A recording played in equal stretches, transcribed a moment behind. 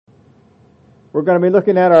We're going to be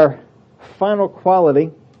looking at our final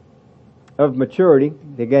quality of maturity.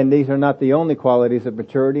 Again, these are not the only qualities of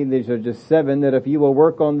maturity. These are just 7 that if you will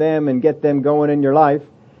work on them and get them going in your life,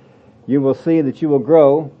 you will see that you will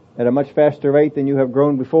grow at a much faster rate than you have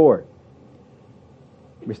grown before.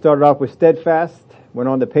 We started off with steadfast, went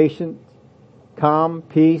on to patient, calm,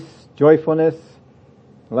 peace, joyfulness.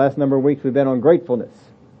 The last number of weeks we've been on gratefulness.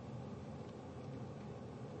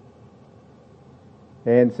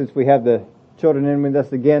 And since we have the children in with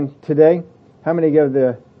us again today, how many of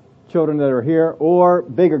the children that are here, or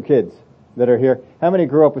bigger kids that are here, how many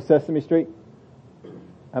grew up with Sesame Street?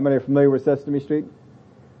 How many are familiar with Sesame Street?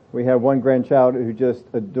 We have one grandchild who just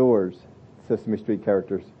adores Sesame Street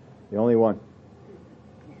characters. The only one.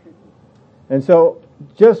 And so,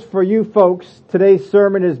 just for you folks, today's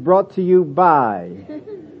sermon is brought to you by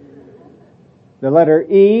the letter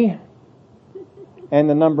E and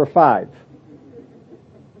the number 5.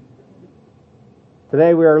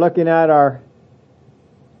 Today we are looking at our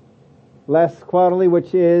last quality,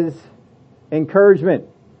 which is encouragement.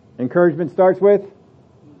 Encouragement starts with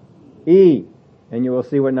E. And you will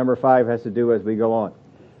see what number 5 has to do as we go on.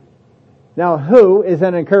 Now, who is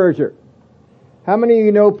an encourager? How many of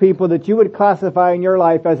you know people that you would classify in your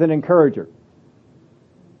life as an encourager?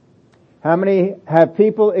 How many have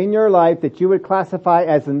people in your life that you would classify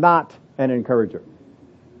as not an encourager?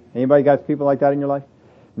 Anybody got people like that in your life?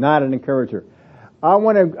 Not an encourager. I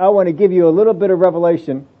want to give you a little bit of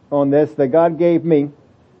revelation on this that God gave me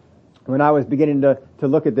when I was beginning to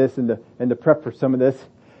look at this and to prep for some of this.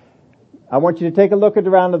 I want you to take a look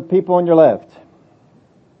around the people on your left.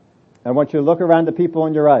 I want you to look around the people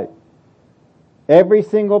on your right. Every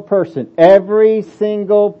single person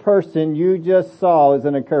you just saw is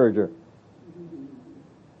an encourager.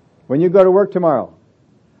 When you go to work tomorrow,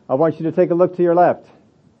 I want you to take a look to your left.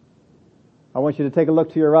 I want you to take a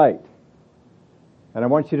look to your right. And I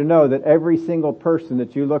want you to know that every single person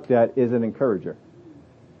that you looked at is an encourager.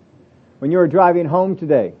 When you are driving home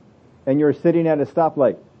today and you're sitting at a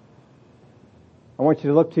stoplight, I want you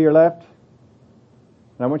to look to your left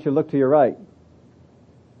and I want you to look to your right.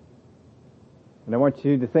 And I want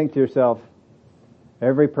you to think to yourself,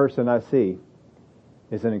 every person I see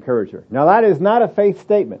is an encourager. Now that is not a faith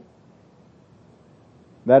statement.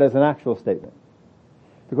 That is an actual statement.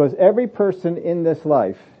 Because every person in this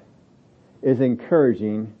life is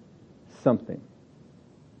encouraging something.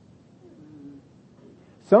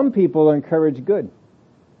 Some people encourage good.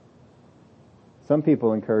 Some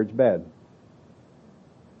people encourage bad.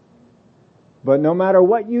 But no matter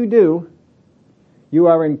what you do, you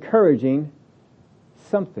are encouraging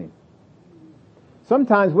something.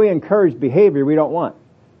 Sometimes we encourage behavior we don't want,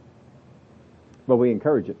 but we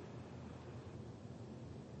encourage it.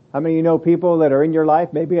 How many of you know people that are in your life,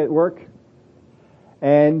 maybe at work,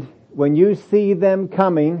 and when you see them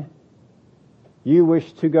coming, you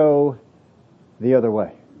wish to go the other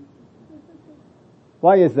way?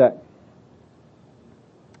 Why is that?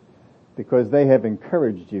 Because they have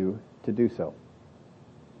encouraged you to do so.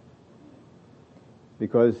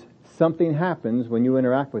 Because something happens when you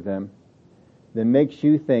interact with them that makes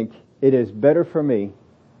you think it is better for me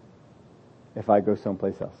if I go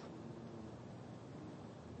someplace else.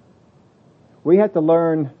 We have to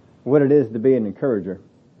learn what it is to be an encourager,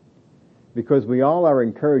 because we all are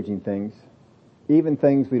encouraging things, even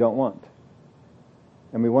things we don't want.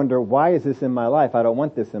 And we wonder, why is this in my life? I don't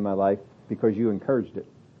want this in my life, because you encouraged it.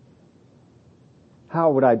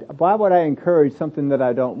 Why would I encourage something that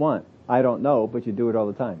I don't want? I don't know, but you do it all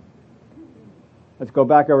the time. Let's go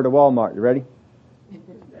back over to Walmart. You ready?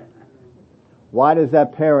 Why does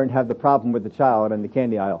that parent have the problem with the child in the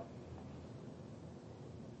candy aisle?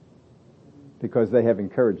 Because they have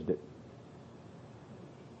encouraged it.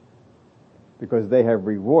 Because they have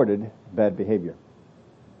rewarded bad behavior.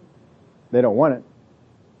 They don't want it.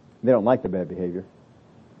 They don't like the bad behavior.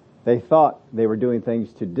 They thought they were doing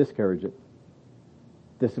things to discourage it.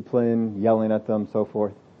 Discipline, yelling at them, so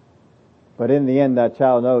forth. But in the end, that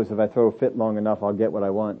child knows if I throw a fit long enough, I'll get what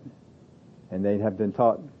I want. And they have been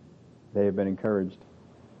taught, they have been encouraged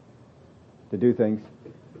to do things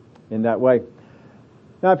in that way.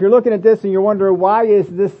 Now, if you're looking at this and you're wondering, why is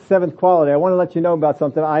this 7th quality? I want to let you know about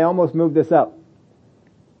something. I almost moved this up.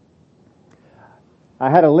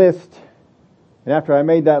 I had a list, and after I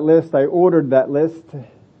made that list, I ordered that list.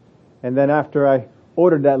 And then after I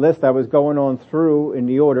ordered that list, I was going on through in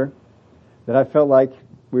the order that I felt like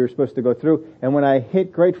we were supposed to go through. And when I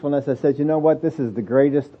hit gratefulness, I said, you know what? This is the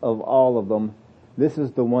greatest of all of them. This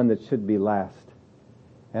is the one that should be last.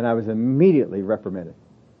 And I was immediately reprimanded.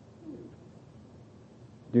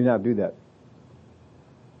 Do not do that.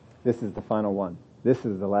 This is the final one. This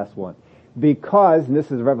is the last one. Because, and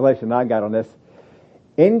this is a revelation I got on this,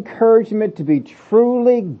 encouragement to be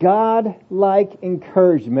truly God-like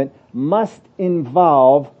encouragement must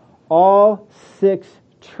involve all 6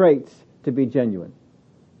 traits to be genuine.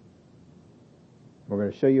 We're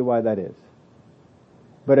going to show you why that is.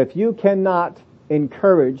 But if you cannot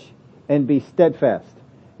encourage and be steadfast,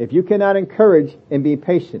 if you cannot encourage and be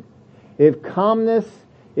patient, if calmness,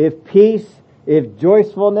 if peace, if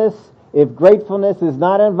joyfulness, if gratefulness is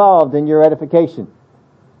not involved in your edification,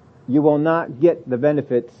 you will not get the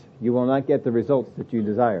benefits, you will not get the results that you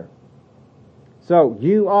desire. So,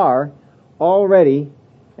 you are already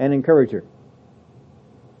an encourager.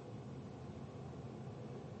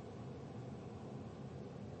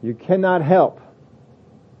 You cannot help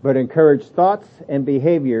but encourage thoughts and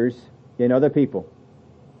behaviors in other people.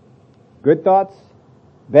 Good thoughts,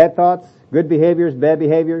 bad thoughts, good behaviors, bad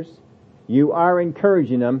behaviors. You are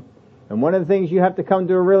encouraging them. And one of the things you have to come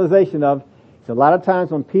to a realization of is a lot of times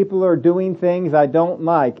when people are doing things I don't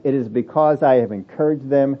like, it is because I have encouraged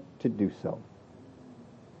them to do so.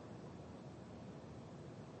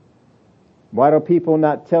 Why do people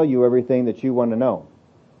not tell you everything that you want to know?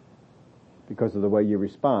 Because of the way you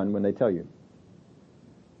respond when they tell you.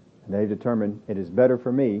 And they determine it is better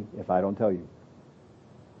for me if I don't tell you.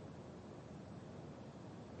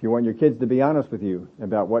 If you want your kids to be honest with you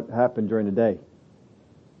about what happened during the day,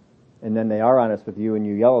 and then they are honest with you and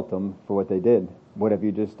you yell at them for what they did, what have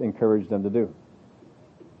you just encouraged them to do?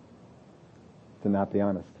 To not be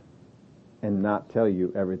honest and not tell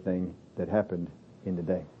you everything that happened in the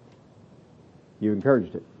day. You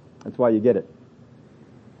encouraged it. That's why you get it.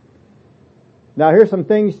 Now here's some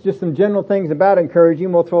things, just some general things about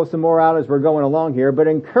encouraging. We'll throw some more out as we're going along here. But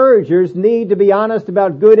encouragers need to be honest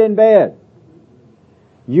about good and bad.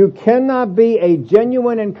 You cannot be a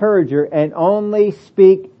genuine encourager and only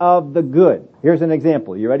speak of the good. Here's an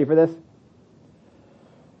example. You ready for this?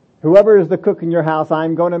 Whoever is the cook in your house,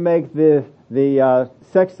 I'm going to make the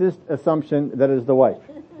sexist assumption that is the wife.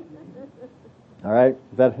 All right?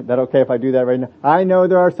 Is that okay if I do that right now? I know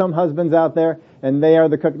there are some husbands out there and they are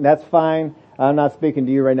the cook. That's fine. I'm not speaking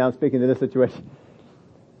to you right now. I'm speaking to this situation.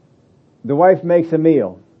 The wife makes a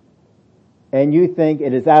meal and you think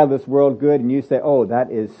it is out of this world good and you say, oh,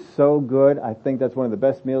 that is so good. I think that's one of the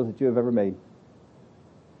best meals that you have ever made.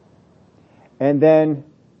 And then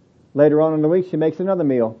later on in the week she makes another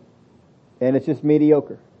meal and it's just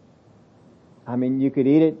mediocre. I mean, you could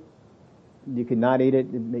eat it. You could not eat it.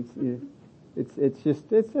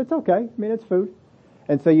 It's okay. I mean, it's food.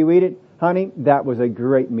 And so you eat it. Honey, that was a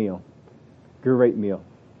great meal. Great meal.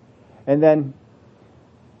 And then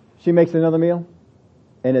she makes another meal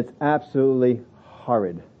and it's absolutely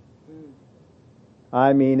horrid.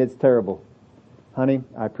 I mean, it's terrible. Honey,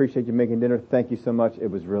 I appreciate you making dinner. Thank you so much.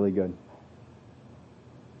 It was really good.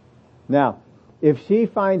 Now, if she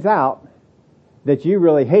finds out that you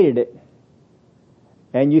really hated it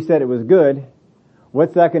and you said it was good,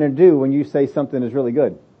 what's that going to do when you say something is really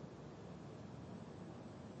good?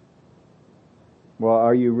 Well,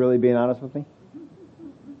 are you really being honest with me?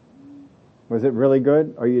 Was it really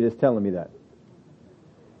good, or are you just telling me that?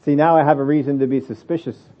 See, now I have a reason to be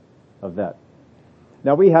suspicious of that.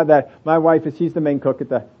 Now we have that. My wife she's the main cook at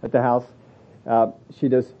the house. She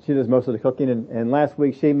does most of the cooking, and last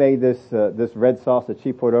week she made this red sauce that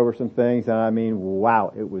she poured over some things, and I mean,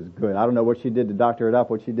 wow, it was good. I don't know what she did to doctor it up,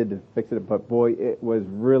 what she did to fix it, but boy, it was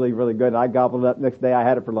really, really good. I gobbled it up. Next day I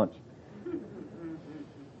had it for lunch.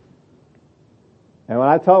 And when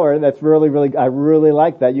I told her that's really, really, I really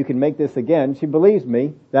like that, you can make this again, she believes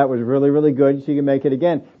me. That was really, really good. She can make it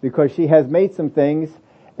again because she has made some things,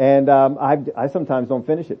 and I sometimes don't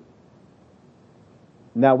finish it.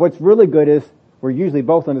 Now, what's really good is we're usually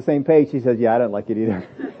both on the same page. She says, "Yeah, I don't like it either,"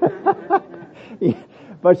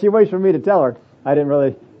 but she waits for me to tell her. I didn't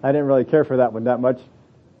really care for that one that much.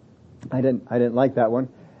 I didn't like that one,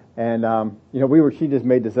 and she just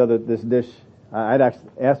made this dish. I'd actually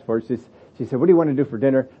asked for it. She said, "What do you want to do for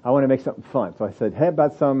dinner?" "I want to make something fun." So I said, "How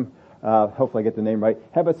about some, hopefully I get the name right,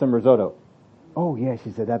 how about some risotto?" "Oh yeah,"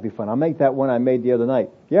 she said, "that'd be fun. I'll make that one I made the other night."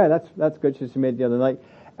 "Yeah, that's good." She made it the other night.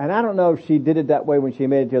 And I don't know if she did it that way when she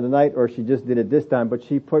made it the other night or she just did it this time, but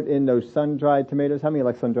she put in those sun-dried tomatoes. How many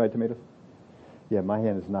like sun-dried tomatoes? Yeah, my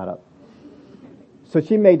hand is not up. So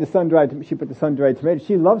she made she put the sun-dried tomatoes.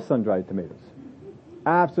 She loves sun-dried tomatoes.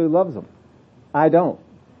 Absolutely loves them. I don't.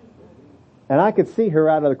 And I could see her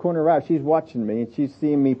out of the corner of her eye. She's watching me and she's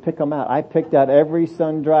seeing me pick them out. I picked out every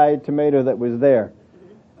sun-dried tomato that was there.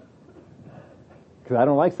 Because I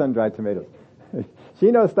don't like sun-dried tomatoes. She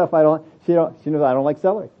knows stuff I don't. She knows I don't like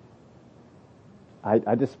celery.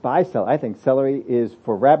 I despise celery. I think celery is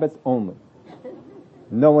for rabbits only.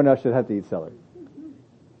 No one else should have to eat celery.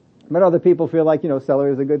 But other people feel like,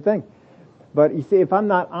 celery is a good thing. But you see, if I'm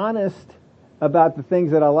not honest about the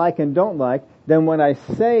things that I like and don't like, then when I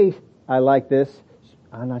say I like this,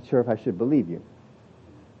 I'm not sure if I should believe you.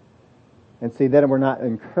 And see, then we're not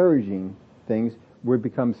encouraging things, we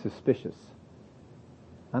become suspicious.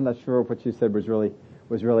 I'm not sure if what you said was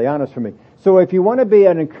really honest for me. So if you want to be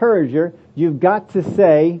an encourager, you've got to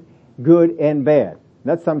say good and bad.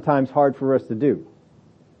 That's sometimes hard for us to do.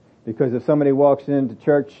 Because if somebody walks into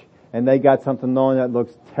church and they got something on that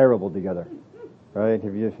looks terrible together, right?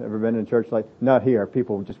 Have you ever been in church like, not here,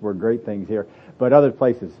 people just wear great things here, but other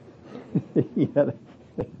places.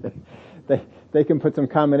 They can put some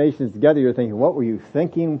combinations together. You're thinking, what were you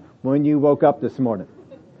thinking when you woke up this morning?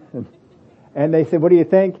 And they said, what do you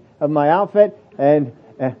think of my outfit? And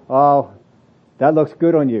oh, that looks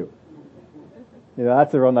good on you.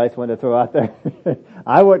 That's a real nice one to throw out there.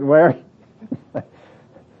 I wouldn't wear it.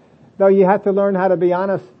 No, you have to learn how to be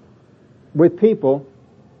honest with people.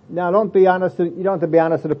 Now, you don't have to be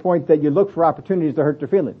honest to the point that you look for opportunities to hurt their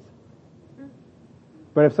feelings.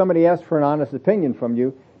 But if somebody asks for an honest opinion from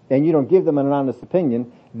you, and you don't give them an honest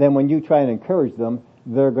opinion, then when you try and encourage them,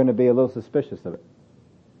 they're going to be a little suspicious of it.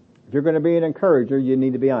 If you're going to be an encourager, you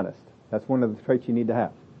need to be honest. That's one of the traits you need to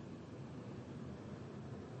have.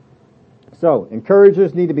 So,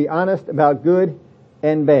 encouragers need to be honest about good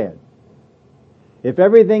and bad. If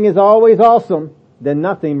everything is always awesome, then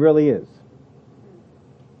nothing really is.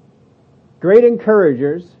 Great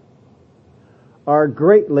encouragers are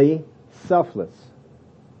greatly selfless.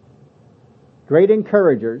 Great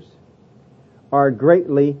encouragers are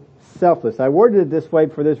greatly selfless. I worded it this way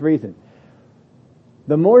for this reason.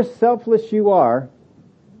 The more selfless you are,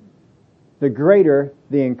 the greater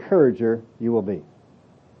the encourager you will be.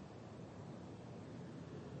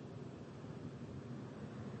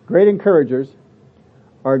 Great encouragers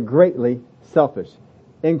are greatly selfish.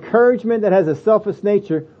 Encouragement that has a selfish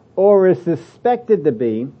nature or is suspected to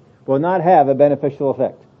be will not have a beneficial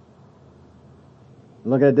effect.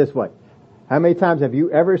 Look at it this way. How many times have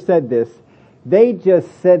you ever said this? They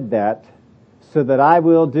just said that so that I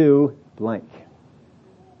will do blank.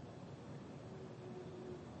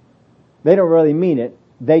 They don't really mean it.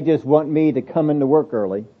 They just want me to come into work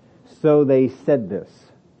early, so they said this.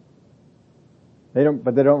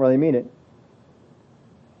 But they don't really mean it.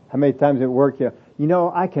 How many times at work,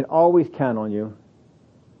 I can always count on you.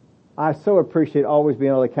 I so appreciate always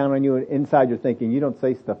being able to count on you, and inside you're thinking, you don't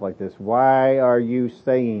say stuff like this. Why are you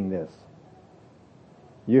saying this?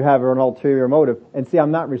 You have an ulterior motive. And see,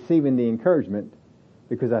 I'm not receiving the encouragement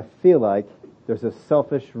because I feel like there's a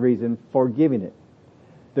selfish reason for giving it.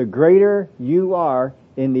 The greater you are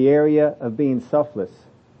in the area of being selfless,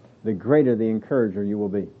 the greater the encourager you will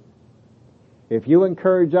be. If you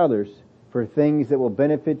encourage others for things that will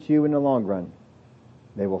benefit you in the long run,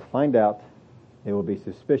 they will find out, they will be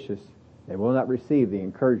suspicious, they will not receive the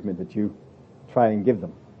encouragement that you try and give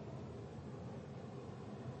them.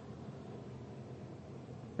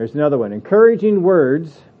 There's another one. Encouraging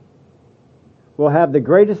words will have the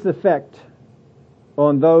greatest effect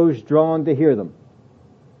on those drawn to hear them.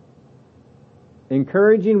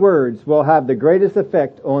 Encouraging words will have the greatest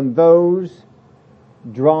effect on those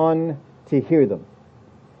drawn to hear them.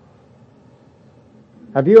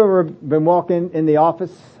 Have you ever been walking in the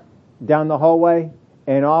office down the hallway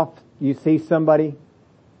and off you see somebody?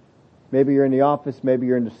 Maybe you're in the office, maybe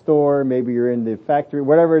you're in the store, maybe you're in the factory,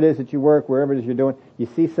 whatever it is that you work, wherever it is you're doing, you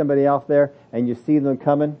see somebody out there and you see them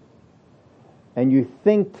coming and you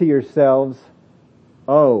think to yourselves,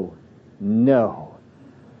 oh no,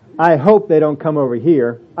 I hope they don't come over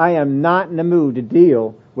here. I am not in the mood to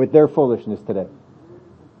deal with their foolishness today.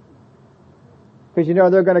 Because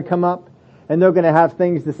they're going to come up and they're going to have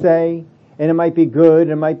things to say, and it might be good,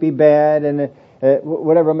 it might be bad, and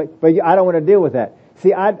whatever. But I don't want to deal with that.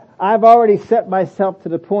 See, I've already set myself to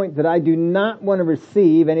the point that I do not want to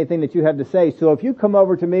receive anything that you have to say. So if you come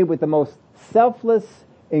over to me with the most selfless,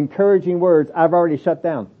 encouraging words, I've already shut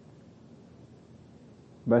down.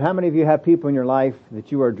 But how many of you have people in your life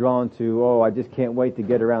that you are drawn to, oh, I just can't wait to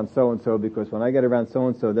get around so-and-so because when I get around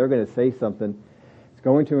so-and-so, they're going to say something. It's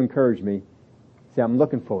going to encourage me. See, I'm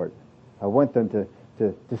looking for it. I want them to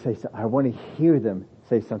say something. I want to hear them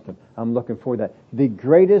say something. I'm looking for that. The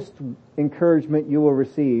greatest encouragement you will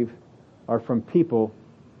receive are from people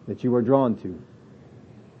that you are drawn to.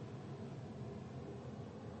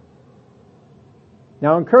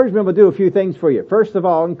 Now, encouragement will do a few things for you. First of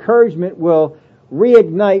all, encouragement will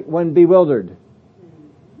reignite when bewildered.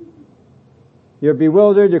 You're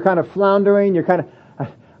bewildered, you're kind of floundering, you're kind of,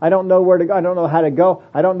 I don't know where to go, I don't know how to go,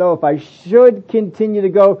 I don't know if I should continue to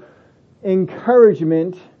go.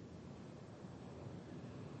 encouragement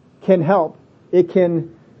can help. It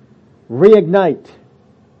can reignite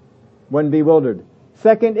when bewildered.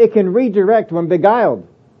 Second, it can redirect when beguiled.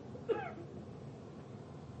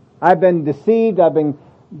 I've been deceived. I've been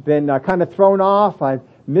kind of thrown off. I've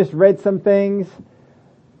misread some things.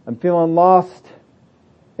 I'm feeling lost.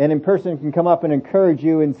 And a person can come up and encourage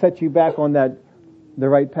you and set you back on the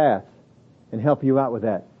right path and help you out with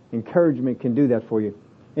that. Encouragement can do that for you.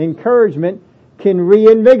 Encouragement can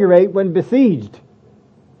reinvigorate when besieged.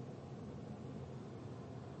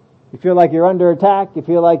 You feel like you're under attack. You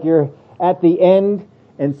feel like you're at the end,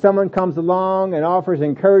 and someone comes along and offers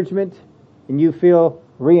encouragement, and you feel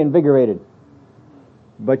reinvigorated.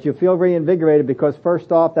 But you feel reinvigorated because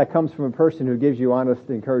first off, that comes from a person who gives you honest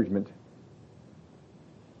encouragement.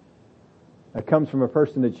 That comes from a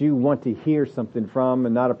person that you want to hear something from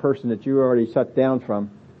and not a person that you already shut down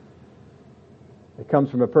from. It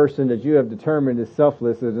comes from a person that you have determined is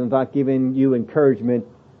selfless and is not giving you encouragement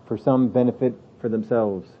for some benefit for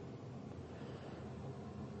themselves.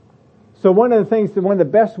 So one of the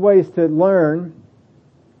best ways to learn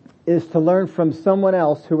is to learn from someone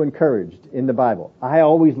else who encouraged in the Bible. I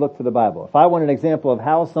always look to the Bible. If I want an example of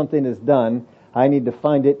how something is done, I need to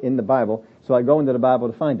find it in the Bible. So I go into the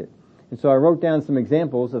Bible to find it. And so I wrote down some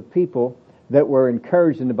examples of people that were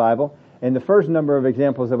encouraged in the Bible. And the first number of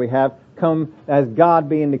examples that we have come as God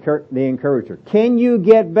being the encourager. Can you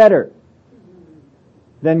get better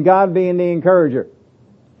than God being the encourager?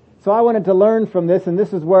 So I wanted to learn from this, and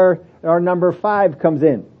this is where our number 5 comes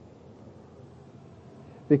in.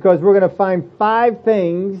 Because we're going to find 5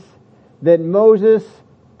 things that Moses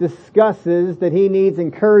discusses that he needs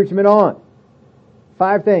encouragement on.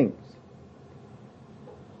 5 things.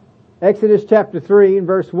 Exodus chapter 3 and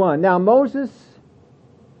verse 1. Now Moses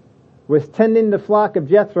was tending the flock of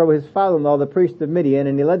Jethro, his father-in-law, the priest of Midian,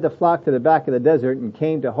 and he led the flock to the back of the desert and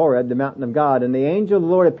came to Horeb, the mountain of God. And the angel of the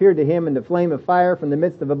Lord appeared to him in the flame of fire from the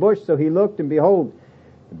midst of a bush. So he looked, and behold,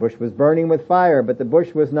 the bush was burning with fire, but the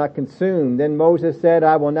bush was not consumed. Then Moses said,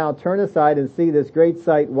 I will now turn aside and see this great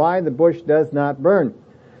sight, why the bush does not burn.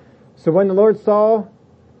 So when the Lord saw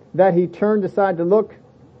that he turned aside to look,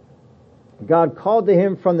 God called to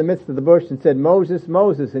him from the midst of the bush and said, Moses,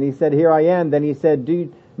 Moses. And he said, Here I am. Then he said,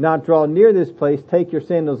 Do not draw near this place. Take your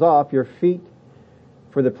sandals off your feet,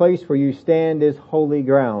 for the place where you stand is holy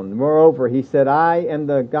ground. Moreover, he said, I am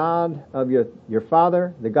the God of your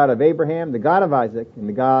father, the God of Abraham, the God of Isaac, and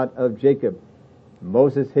the God of Jacob.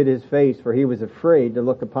 Moses hid his face, for he was afraid to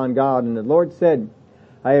look upon God. And the Lord said,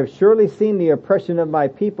 I have surely seen the oppression of my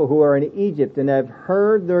people who are in Egypt, and have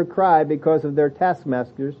heard their cry because of their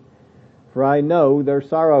taskmasters, for I know their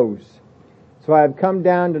sorrows. So I have come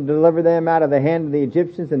down to deliver them out of the hand of the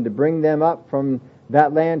Egyptians, and to bring them up from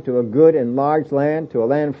that land to a good and large land, to a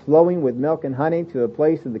land flowing with milk and honey, to a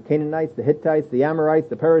place of the Canaanites, the Hittites, the Amorites,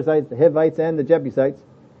 the Perizzites, the Hivites, and the Jebusites.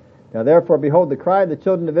 Now therefore, behold, the cry of the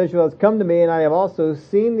children of Israel has come to me, and I have also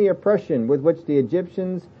seen the oppression with which the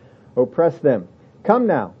Egyptians oppress them. Come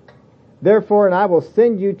now, therefore, and I will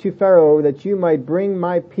send you to Pharaoh, that you might bring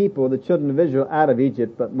my people, the children of Israel, out of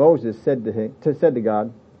Egypt. But Moses said to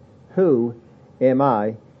God, Who am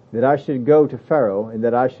I, that I should go to Pharaoh, and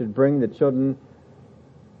that I should bring the children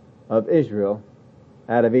of Israel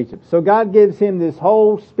out of Egypt? So God gives him this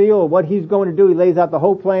whole spiel of what he's going to do. He lays out the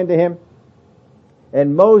whole plan to him.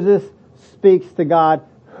 And Moses speaks to God,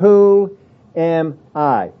 Who am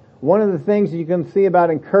I? One of the things you can see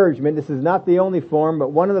about encouragement, this is not the only form,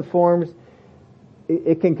 but one of the forms,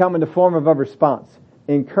 it can come in the form of a response.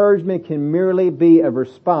 Encouragement can merely be a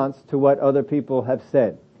response to what other people have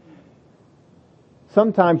said.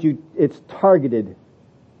 Sometimes it's targeted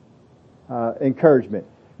encouragement.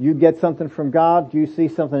 You get something from God, you see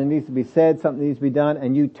something that needs to be said, something needs to be done,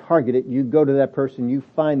 and you target it. You go to that person, you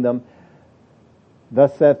find them.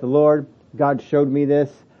 Thus saith the Lord, God showed me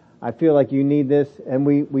this. I feel like you need this, and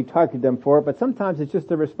we target them for it. But sometimes it's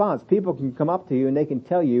just a response. People can come up to you and they can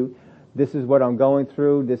tell you, this is what I'm going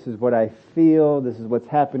through, this is what I feel, this is what's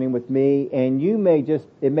happening with me, and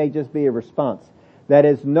it may just be a response that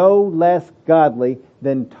is no less godly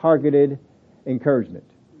than targeted encouragement.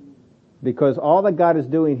 Because all that God is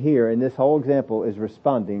doing here in this whole example is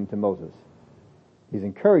responding to Moses. He's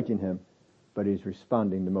encouraging him, but he's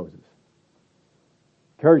responding to Moses.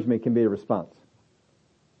 Encouragement can be a response.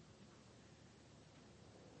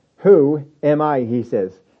 Who am I, he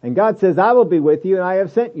says. And God says, I will be with you and I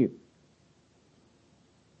have sent you.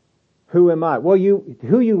 Who am I? Well,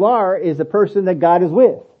 who you are is the person that God is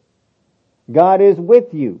with. God is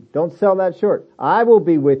with you. Don't sell that short. I will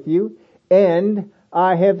be with you and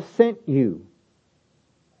I have sent you.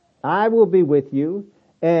 I will be with you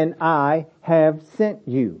and I have sent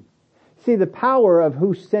you. See, the power of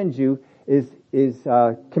who sends you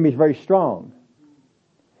can be very strong.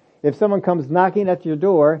 If someone comes knocking at your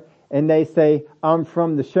door and they say, I'm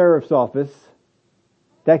from the sheriff's office,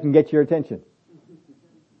 that can get your attention.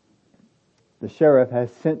 The sheriff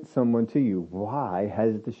has sent someone to you. Why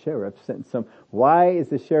has the sheriff sent why is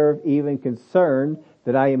the sheriff even concerned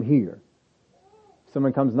that I am here?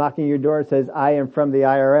 Someone comes knocking at your door and says, I am from the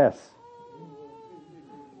IRS.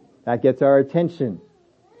 That gets our attention.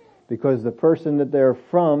 Because the person that they're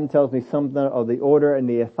from tells me something of the order and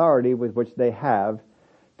the authority with which they have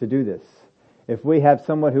to do this. If we have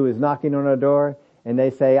someone who is knocking on our door and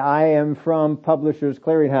they say, I am from Publishers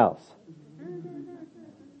Clearinghouse,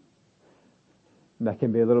 that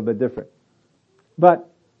can be a little bit different. But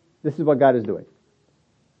this is what God is doing.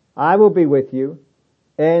 I will be with you,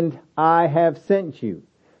 and I have sent you.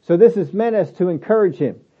 So this is meant as to encourage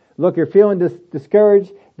him. Look, you're feeling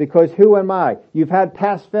discouraged because who am I? You've had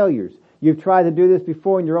past failures. You've tried to do this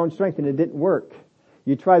before in your own strength and it didn't work.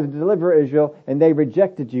 You tried to deliver Israel and they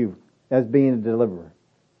rejected you as being a deliverer.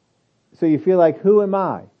 So you feel like, who am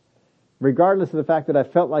I? Regardless of the fact that I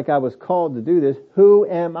felt like I was called to do this, who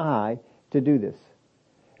am I to do this?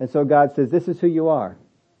 And so God says, this is who you are.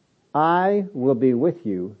 I will be with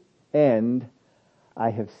you and I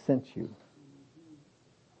have sent you.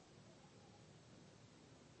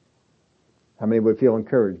 How many would feel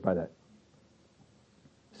encouraged by that?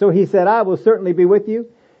 So he said, I will certainly be with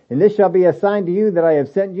you, and this shall be a sign to you that I have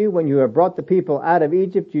sent you. When you have brought the people out of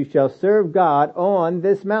Egypt, you shall serve God on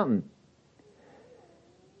this mountain.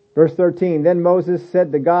 Verse 13, then Moses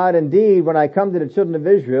said to God, indeed, when I come to the children of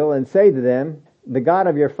Israel and say to them, the God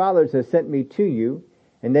of your fathers has sent me to you,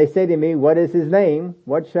 and they say to me, what is his name?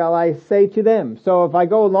 What shall I say to them? So if I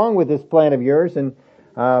go along with this plan of yours and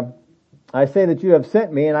I say that you have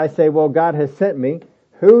sent me, and I say, well, God has sent me.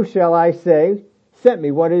 Who shall I say sent me?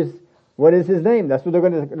 What is his name? That's what they're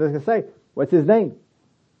going to say. What's his name?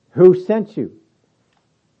 Who sent you?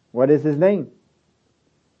 What is his name?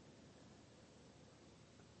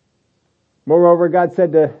 Moreover, God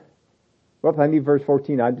said to, I need verse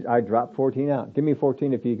 14. I dropped 14 out. Give me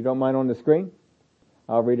 14 if you don't mind on the screen.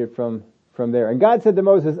 I'll read it from there. And God said to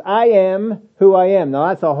Moses, I am who I am. Now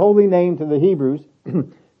that's a holy name to the Hebrews.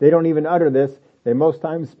 They don't even utter this. They most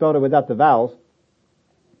times spell it without the vowels.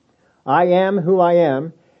 I am who I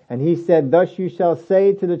am. And he said, thus you shall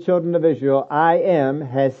say to the children of Israel, I am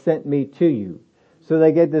has sent me to you. So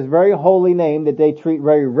they get this very holy name that they treat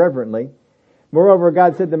very reverently. Moreover,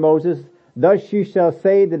 God said to Moses, thus you shall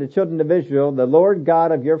say to the children of Israel, the Lord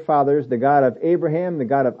God of your fathers, the God of Abraham, the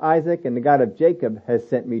God of Isaac, and the God of Jacob has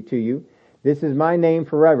sent me to you. This is my name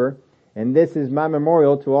forever. And this is my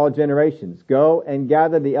memorial to all generations. Go and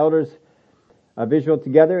gather the elders of Israel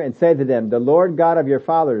together and say to them, the Lord God of your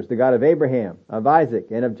fathers, the God of Abraham, of Isaac,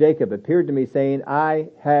 and of Jacob appeared to me saying, I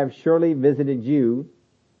have surely visited you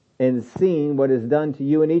and seen what is done to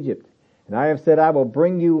you in Egypt. And I have said, I will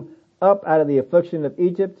bring you up out of the affliction of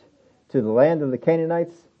Egypt to the land of the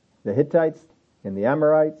Canaanites, the Hittites, and the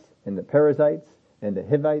Amorites, and the Perizzites, and the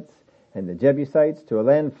Hivites, and the Jebusites, to a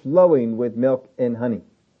land flowing with milk and honey.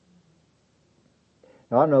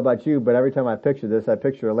 Now, I don't know about you, but every time I picture this, I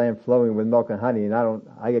picture a land flowing with milk and honey, and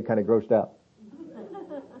I get kind of grossed out.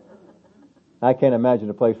 I can't imagine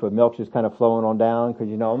a place where milk's just kind of flowing on down,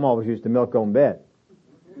 because I'm always used to milk going bad.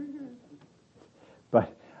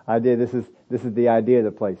 But this is the idea of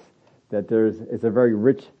the place, that it's a very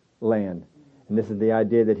rich land, and this is the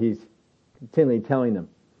idea that he's continually telling them.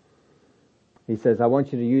 He says, I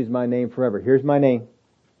want you to use my name forever. Here's my name.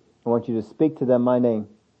 I want you to speak to them my name.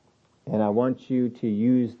 And I want you to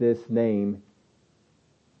use this name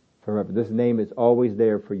forever. This name is always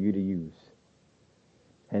there for you to use.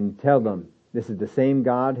 And tell them, this is the same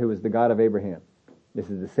God who is the God of Abraham. This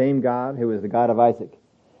is the same God who is the God of Isaac.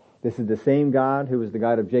 This is the same God who is the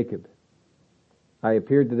God of Jacob. I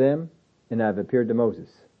appeared to them, and I have appeared to Moses.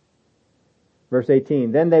 Verse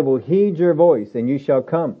 18, then they will heed your voice, and you shall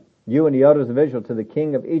come, you and the elders of Israel, to the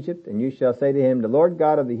king of Egypt, and you shall say to him, the Lord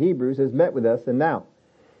God of the Hebrews has met with us, and now,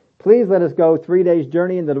 please let us go 3 days'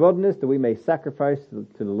 journey into the wilderness that we may sacrifice to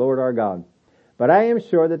the Lord our God. But I am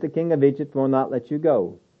sure that the king of Egypt will not let you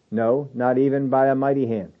go. No, not even by a mighty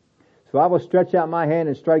hand. So I will stretch out my hand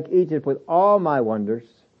and strike Egypt with all my wonders,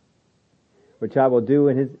 which I will do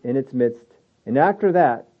in its midst. And after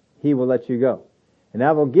that, he will let you go. And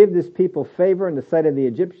I will give this people favor in the sight of the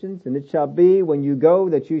Egyptians. And it shall be when you go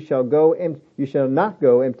that you shall not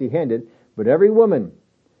go empty-handed, but every woman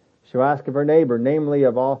shall ask of her neighbor, namely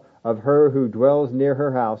of her who dwells near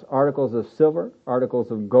her house, articles of silver,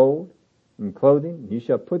 articles of gold, and clothing. You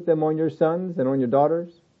shall put them on your sons and on your daughters.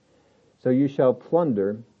 So you shall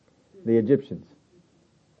plunder the Egyptians.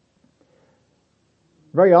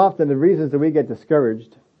 Very often the reasons that we get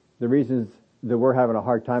discouraged, the reasons that we're having a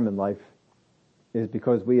hard time in life, is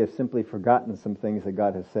because we have simply forgotten some things that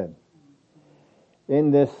God has said.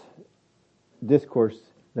 In this discourse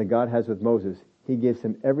that God has with Moses, He gives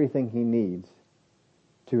him everything he needs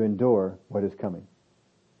to endure what is coming.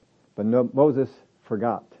 But Moses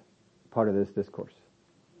forgot part of this discourse.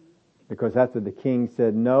 Because after the king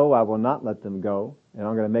said, no, I will not let them go, and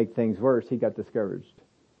I'm going to make things worse, he got discouraged.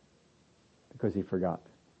 Because he forgot.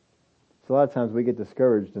 So a lot of times we get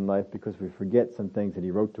discouraged in life because we forget some things that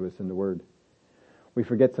He wrote to us in the Word. We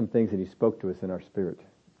forget some things that He spoke to us in our spirit.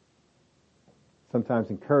 Sometimes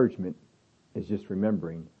encouragement is just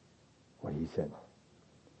remembering what He said.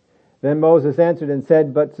 Then Moses answered and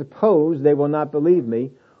said, but suppose they will not believe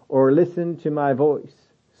me or listen to my voice.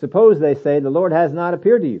 Suppose they say, the Lord has not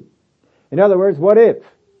appeared to you. In other words, what if?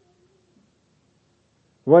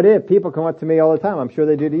 What if? People come up to me all the time. I'm sure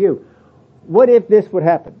they do to you. What if this would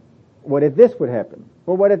happen? What if this would happen?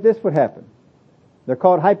 Well, what if this would happen? They're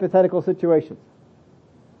called hypothetical situations.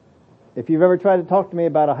 If you've ever tried to talk to me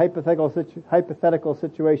about a hypothetical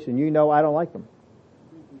situation, you know I don't like them.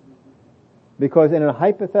 Because in a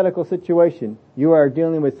hypothetical situation, you are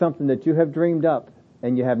dealing with something that you have dreamed up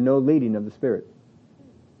and you have no leading of the Spirit.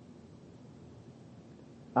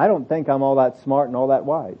 I don't think I'm all that smart and all that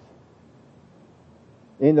wise.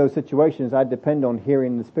 In those situations, I depend on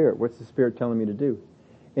hearing the Spirit. What's the Spirit telling me to do?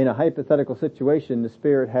 In a hypothetical situation, the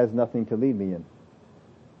Spirit has nothing to lead me in.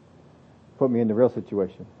 Put me in the real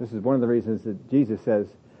situation. This is one of the reasons that Jesus says,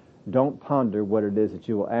 don't ponder what it is that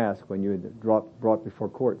you will ask when you are brought before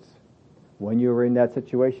courts. When you are in that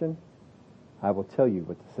situation, I will tell you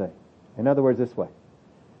what to say. In other words, this way.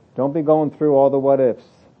 Don't be going through all the what ifs.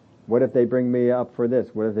 What if they bring me up for this?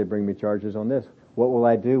 What if they bring me charges on this? What will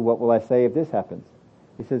I do? What will I say if this happens?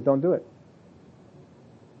 He says, don't do it.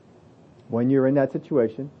 When you're in that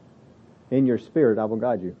situation, in your spirit, I will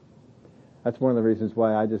guide you. That's one of the reasons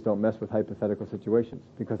why I just don't mess with hypothetical situations,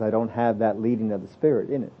 because I don't have that leading of the Spirit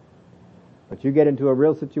in it. But you get into a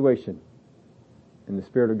real situation, and the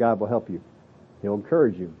Spirit of God will help you. He'll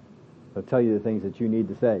encourage you. He'll tell you the things that you need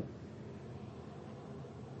to say.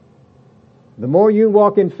 The more you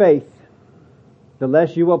walk in faith, the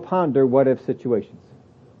less you will ponder what-if situations.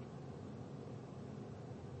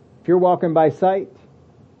 If you're walking by sight,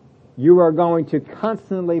 you are going to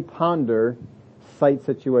constantly ponder sight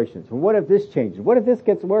situations. What if this changes? What if this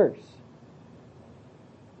gets worse?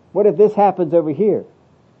 What if this happens over here?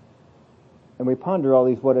 And we ponder all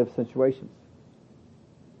these what-if situations.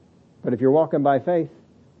 But if you're walking by faith,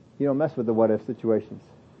 you don't mess with the what-if situations.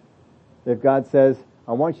 If God says,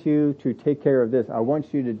 I want you to take care of this, I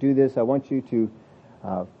want you to do this, I want you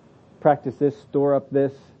to practice this, store up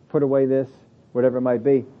this, put away this, whatever it might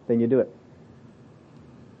be, then you do it.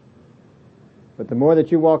 But the more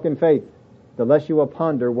that you walk in faith, the less you will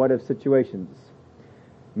ponder what-if situations.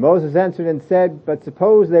 Moses answered and said, but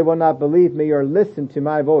suppose they will not believe me or listen to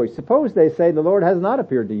my voice. Suppose they say, the Lord has not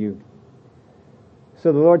appeared to you.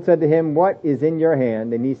 So the Lord said to him, what is in your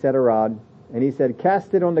hand? And he said, a rod. And he said,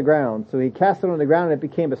 cast it on the ground. So he cast it on the ground, and it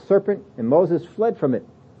became a serpent, and Moses fled from it.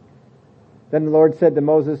 Then the Lord said to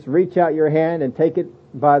Moses, reach out your hand and take it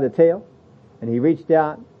by the tail. And he reached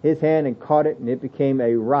out his hand and caught it, and it became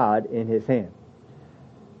a rod in his hand.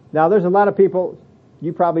 Now there's a lot of people,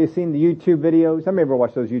 you probably have seen the YouTube videos. How many ever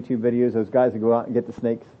watch those YouTube videos, those guys that go out and get the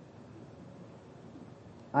snakes?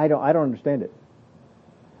 I don't understand it.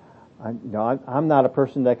 I'm not a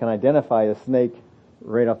person that can identify a snake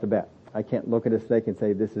right off the bat. I can't look at a snake and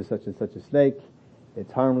say, this is such and such a snake.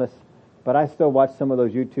 It's harmless. But I still watch some of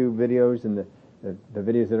those YouTube videos and the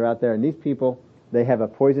videos that are out there. And these people, they have a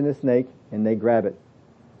poisonous snake and they grab it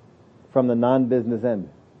from the non-business end.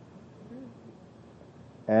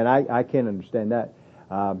 And I can't understand that.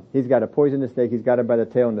 He's got a poisonous snake. He's got it by the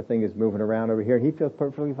tail and the thing is moving around over here. And he feels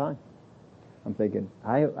perfectly fine. I'm thinking,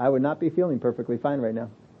 I would not be feeling perfectly fine right now.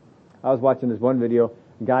 I was watching this one video.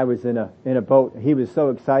 A guy was in a boat. He was so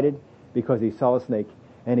excited because he saw a snake.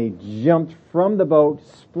 And he jumped from the boat,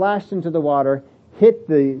 splashed into the water, hit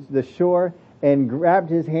the shore, and grabbed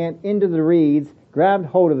his hand into the reeds, grabbed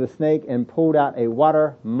hold of the snake, and pulled out a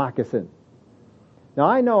water moccasin. Now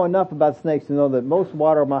I know enough about snakes to know that most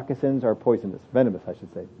water moccasins are poisonous. Venomous, I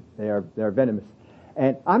should say. They're venomous.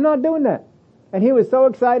 And I'm not doing that. And he was so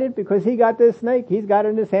excited because he got this snake. He's got it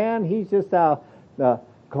in his hand. He's just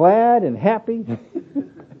glad and happy.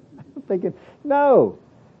 I'm thinking, no,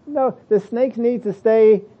 the snakes need to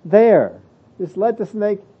stay there. Just let the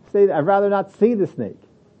snake stay there. I'd rather not see the snake.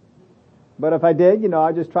 But if I did,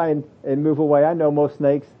 I just try and move away. I know most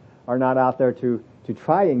snakes are not out there to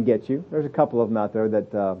try and get you. There's a couple of them out there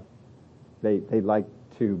that they like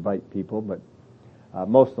to bite people, but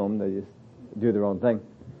most of them, they just do their own thing.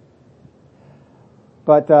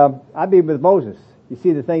 But I'd be with Moses. You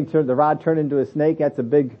see the rod turned into a snake. That's a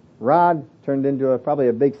big rod turned into probably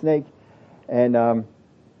a big snake. And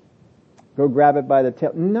go grab it by the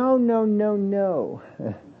tail. No.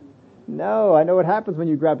 No, I know what happens when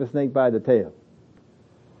you grab a snake by the tail.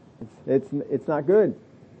 It's not good.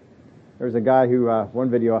 There's a guy who, one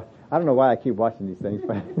video, I don't know why I keep watching these things,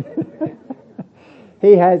 but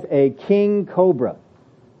he has a king cobra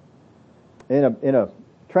in a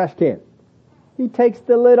trash can. He takes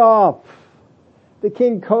the lid off. The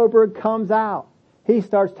king cobra comes out. He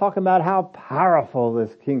starts talking about how powerful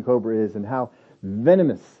this king cobra is and how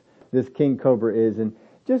venomous this king cobra is. And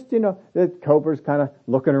just, the cobra's kind of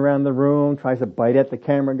looking around the room, tries to bite at the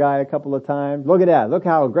camera guy a couple of times. Look at that. Look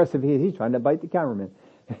how aggressive he is. He's trying to bite the cameraman.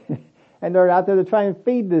 And they're out there to try and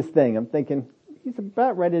feed this thing. I'm thinking, he's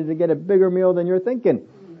about ready to get a bigger meal than you're thinking.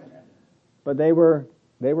 But they were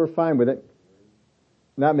fine with it.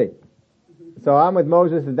 Not me. So I'm with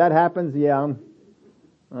Moses. If that happens,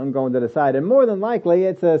 I'm going to the side. And more than likely,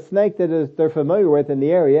 it's a snake that they're familiar with in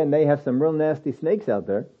the area, and they have some real nasty snakes out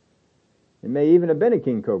there. It may even have been a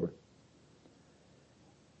king cobra.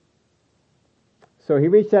 So he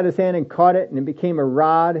reached out his hand and caught it, and it became a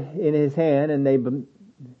rod in his hand, and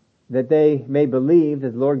that they may believe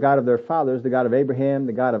that the Lord God of their fathers, the God of Abraham,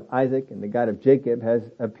 the God of Isaac, and the God of Jacob has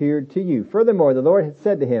appeared to you. Furthermore, the Lord had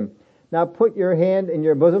said to him, now put your hand in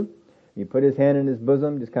your bosom. He put his hand in his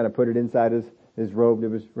bosom, just kind of put it inside his robe that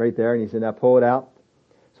was right there, and he said, now pull it out.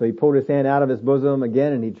 So he pulled his hand out of his bosom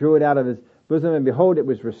again, and he drew it out of his bosom, and behold, it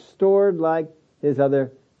was restored like his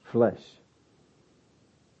other flesh.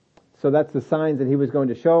 So that's the signs that he was going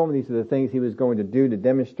to show him. These are the things he was going to do to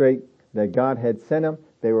demonstrate that God had sent him.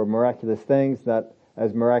 They were miraculous things, not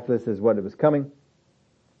as miraculous as what it was coming.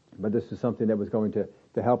 But this is something that was going to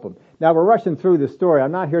help him. Now we're rushing through this story.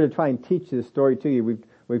 I'm not here to try and teach this story to you.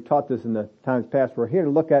 We've taught this in the times past. We're here to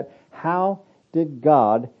look at how did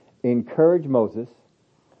God encourage Moses?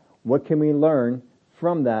 What can we learn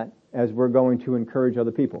from that as we're going to encourage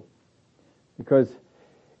other people? Because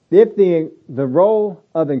if the role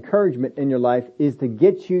of encouragement in your life is to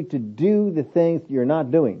get you to do the things you're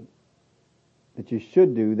not doing, that you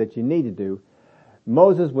should do, that you need to do,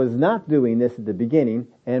 Moses was not doing this at the beginning,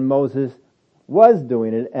 and Moses was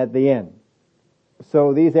doing it at the end.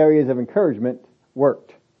 So these areas of encouragement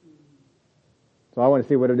worked. So I want to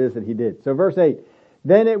see what it is that he did. So verse 8,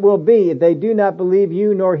 then it will be, if they do not believe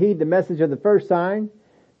you nor heed the message of the first sign,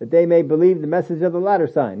 that they may believe the message of the latter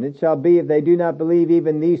sign. It shall be, if they do not believe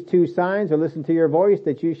even these two signs or listen to your voice,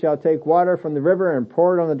 that you shall take water from the river and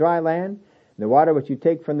pour it on the dry land. The water which you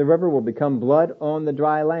take from the river will become blood on the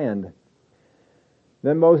dry land.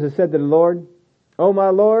 Then Moses said to the Lord, O my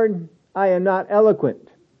Lord, I am not eloquent,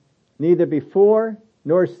 neither before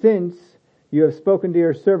nor since you have spoken to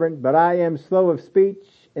your servant, but I am slow of speech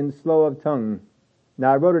and slow of tongue.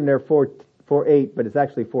 Now I wrote in there 4:8, but it's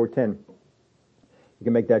actually 4:10. You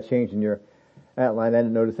can make that change in your outline. I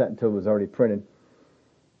didn't notice that until it was already printed.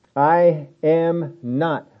 I am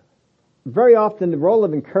not. Very often the role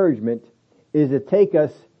of encouragement is to take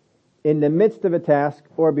us in the midst of a task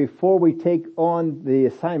or before we take on the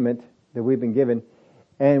assignment that we've been given,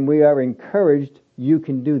 and we are encouraged, you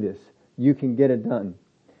can do this. You can get it done.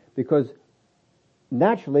 Because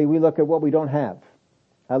naturally we look at what we don't have.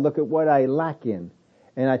 I look at what I lack in.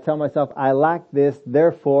 And I tell myself, I lack this,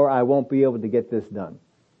 therefore I won't be able to get this done.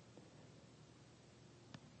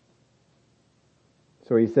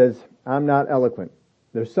 So he says, I'm not eloquent.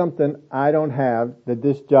 There's something I don't have that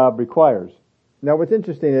this job requires. Now what's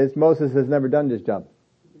interesting is Moses has never done this job.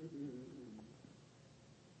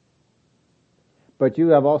 But you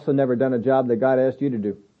have also never done a job that God asked you to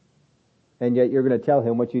do. And yet you're going to tell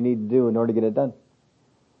him what you need to do in order to get it done.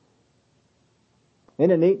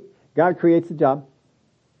 Isn't it neat? God creates the job.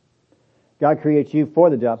 God creates you for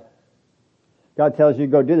the job. God tells you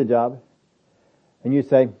to go do the job. And you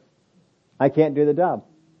say, I can't do the job.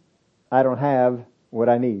 I don't have what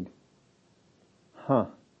I need.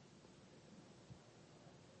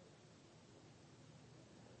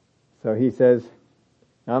 So he says,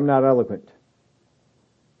 I'm not eloquent.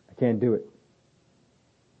 I can't do it.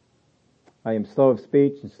 I am slow of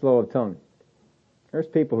speech and slow of tongue. There's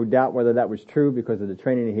people who doubt whether that was true because of the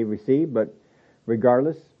training that he received, but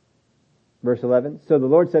regardless, verse 11, so the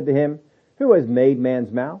Lord said to him, who has made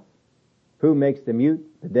man's mouth? Who makes the mute,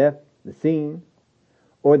 the deaf, the seeing,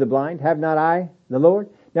 or the blind? Have not I, the Lord?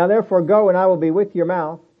 Now therefore go, and I will be with your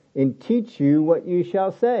mouth and teach you what you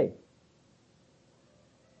shall say.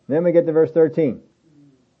 Then we get to verse 13.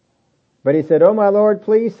 But he said, O my Lord,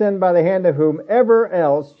 please send by the hand of whomever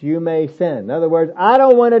else you may send. In other words, I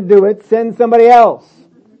don't want to do it, send somebody else.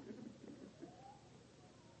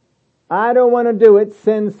 I don't want to do it,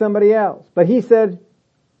 send somebody else. But he said,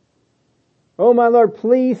 Oh my Lord,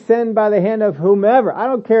 please send by the hand of whomever. I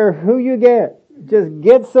don't care who you get. Just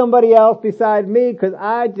get somebody else beside me, because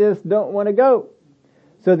I just don't want to go.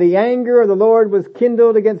 So the anger of the Lord was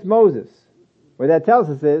kindled against Moses. What that tells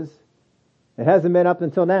us is, it hasn't been up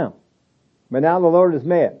until now. But now the Lord is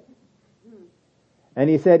mad. And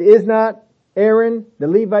he said, Is not Aaron the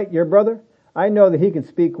Levite your brother? I know that he can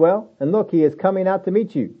speak well. And look, he is coming out to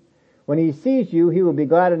meet you. When he sees you, he will be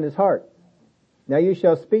glad in his heart. Now you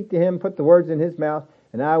shall speak to him, put the words in his mouth,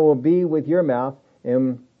 and I will be with your mouth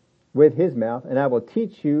and with his mouth, and I will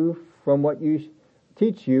teach you what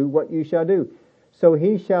you shall do. So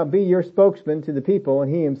he shall be your spokesman to the people,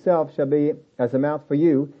 and he himself shall be as a mouth for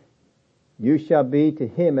you. You shall be to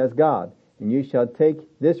him as God, and you shall take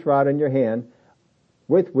this rod in your hand,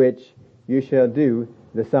 with which you shall do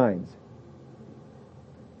the signs.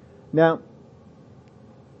 Now,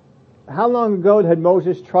 how long ago had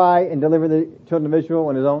Moses try and deliver the children of Israel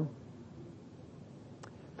on his own?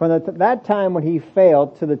 From that time when he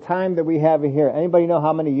failed to the time that we have here, anybody know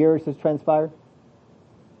how many years has transpired?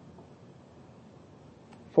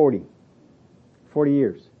 40. 40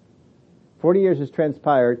 years. 40 years has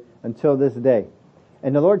transpired until this day.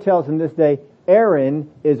 And the Lord tells him this day, Aaron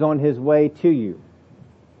is on his way to you.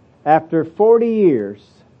 After 40 years,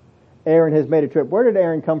 Aaron has made a trip. Where did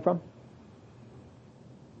Aaron come from?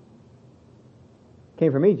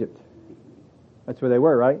 Came from Egypt. That's where they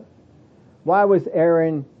were, right? Why was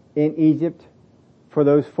Aaron in Egypt for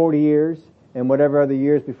those 40 years and whatever other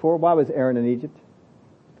years before? Why was Aaron in Egypt?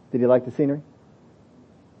 Did he like the scenery?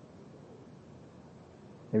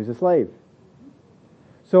 He was a slave.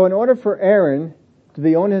 So in order for Aaron to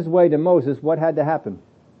be on his way to Moses, what had to happen?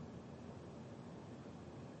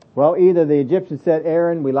 Well, either the Egyptians said,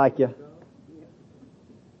 Aaron, we like you.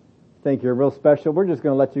 Think you're real special. We're just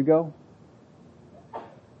going to let you go.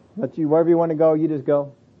 Let you, wherever you want to go, you just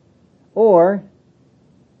go. Or,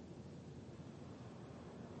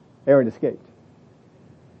 Aaron escaped.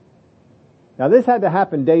 Now this had to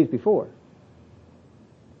happen days before.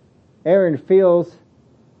 Aaron feels,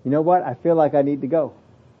 you know what, I feel like I need to go.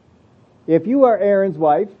 If you are Aaron's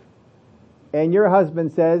wife, and your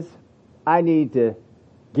husband says, I need to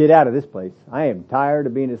get out of this place. I am tired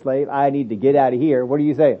of being a slave. I need to get out of here. What do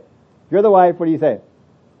you say? You're the wife, what do you say?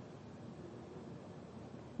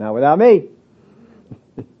 Not without me.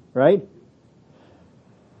 Right?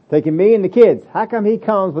 Taking me and the kids. How come he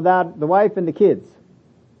comes without the wife and the kids?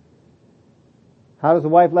 How does the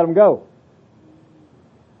wife let him go?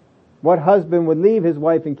 What husband would leave his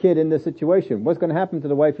wife and kid in this situation? What's going to happen to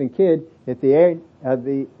the wife and kid if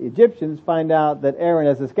the Egyptians find out that Aaron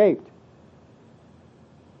has escaped?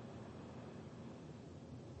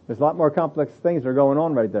 There's a lot more complex things that are going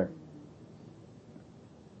on right there.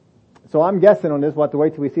 So I'm guessing on this. We'll have to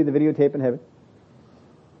wait till we see the videotape in heaven.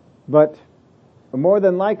 But more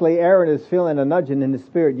than likely, Aaron is feeling a nudging in his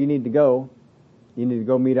spirit. You need to go. You need to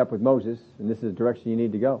go meet up with Moses. And this is the direction you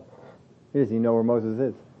need to go. He doesn't even know where Moses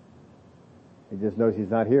is. He just knows he's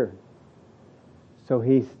not here. So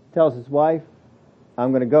he tells his wife,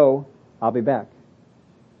 I'm going to go. I'll be back.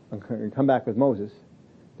 I'm going to come back with Moses.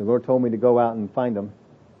 The Lord told me to go out and find him.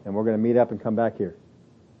 And we're going to meet up and come back here.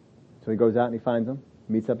 So he goes out and he finds him.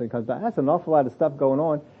 Meets up and comes back. That's an awful lot of stuff going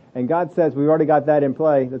on. And God says, we've already got that in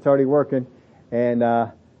play. That's already working. And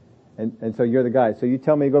so you're the guy. So you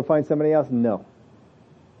tell me to go find somebody else? No.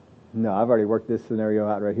 No, I've already worked this scenario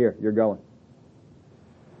out right here. You're going.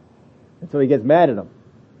 And so he gets mad at him.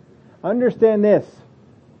 Understand this.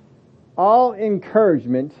 All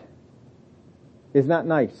encouragement is not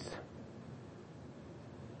nice.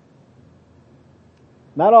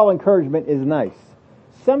 Not all encouragement is nice.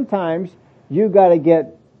 Sometimes you got to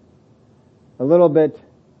get a little bit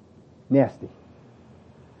nasty.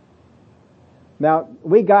 Now,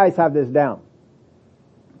 we guys have this down.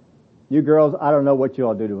 You girls, I don't know what you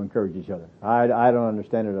all do to encourage each other. I don't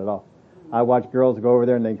understand it at all. I watch girls go over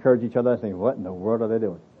there and they encourage each other. I think, what in the world are they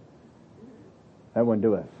doing? That wouldn't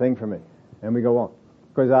do a thing for me. And we go on.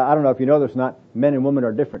 Because I don't know if you know this or not, men and women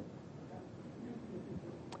are different.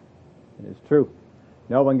 And it's true.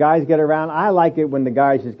 You know, when guys get around, I like it when the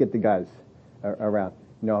guys just get the guys around.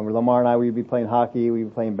 You know, Lamar and I, we'd be playing hockey, we'd be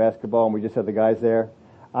playing basketball, and we just had the guys there.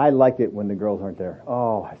 I liked it when the girls aren't there.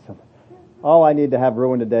 All I need to have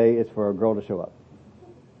ruined today is for a girl to show up.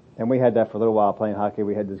 And we had that for a little while playing hockey.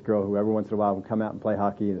 We had this girl who every once in a while would come out and play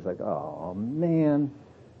hockey, and it's like, oh man,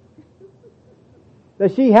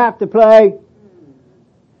 does she have to play?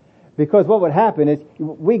 Because what would happen is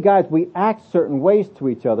we guys, we act certain ways to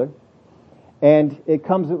each other, and it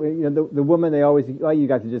comes, the women, they always, oh, you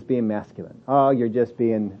guys are just being masculine. Oh, you're just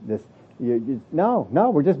being this. No,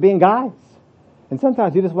 we're just being guys. And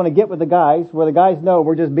sometimes you just want to get with the guys where the guys know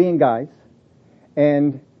we're just being guys.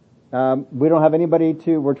 And we don't have anybody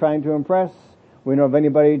we're trying to impress. We don't have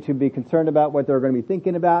anybody to be concerned about what they're going to be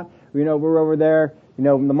thinking about. We're over there.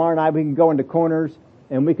 Lamar and I, we can go into corners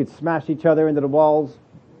and we could smash each other into the walls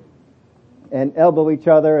and elbow each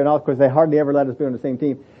other. And of course, they hardly ever let us be on the same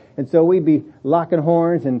team. And so we'd be locking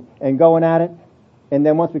horns and going at it. And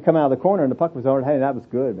then once we come out of the corner and the puck was over, hey, that was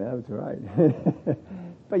good, man. That was all right.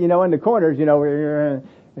 But in the corners, you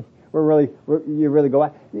really go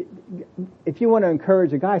out. If you want to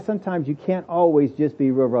encourage a guy, sometimes you can't always just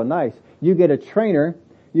be real nice. You get a trainer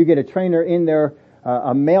in there,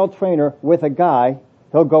 a male trainer with a guy,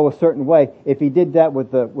 he'll go a certain way. If he did that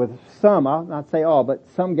with some, I'll not say all, but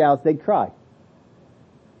some gals, they'd cry.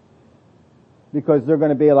 Because they're going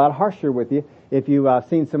to be a lot harsher with you. If you've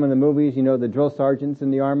seen some of the movies, the drill sergeants in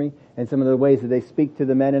the Army, and some of the ways that they speak to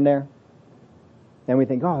the men in there. And we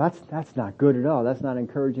think, oh, that's not good at all. That's not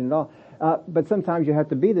encouraging at all. But sometimes you have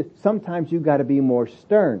to be sometimes you've got to be more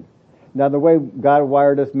stern. Now, the way God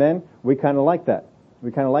wired us men, we kind of like that.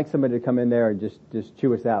 We kind of like somebody to come in there and just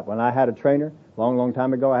chew us out. When I had a trainer, long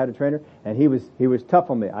time ago, I had a trainer, and he was tough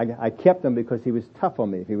on me. I kept him because he was tough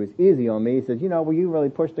on me. If he was easy on me, he says, well, you really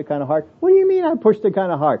pushed it kind of hard. What do you mean I pushed it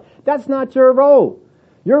kind of hard? That's not your role.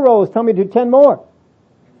 Your role is tell me to do 10 more.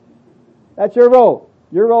 That's your role.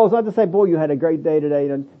 Your role is not to say, boy, you had a great day today.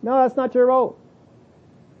 No, that's not your role.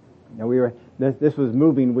 This was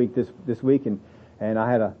moving week this week, and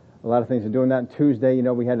I had a lot of things to do on that. And Tuesday,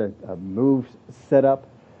 we had a move set up.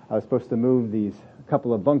 I was supposed to move a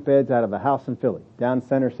couple of bunk beds out of a house in Philly, down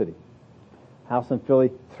Center City. House in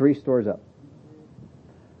Philly, 3 stores up.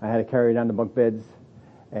 I had to carry down the bunk beds,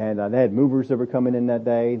 and they had movers that were coming in that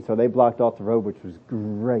day, and so they blocked off the road, which was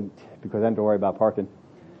great, because I didn't have to worry about parking.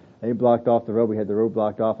 They blocked off the road. We had the road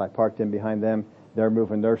blocked off. I parked in behind them. They're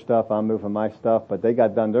moving their stuff. I'm moving my stuff. But they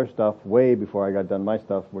got done their stuff way before I got done my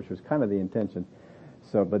stuff, which was kind of the intention.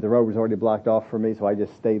 But the road was already blocked off for me, so I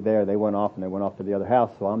just stayed there. They went off, and they went off to the other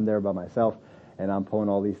house. So I'm there by myself, and I'm pulling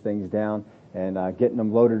all these things down and getting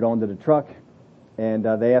them loaded onto the truck. And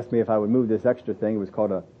they asked me if I would move this extra thing. It was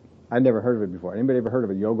called I'd never heard of it before. Anybody ever heard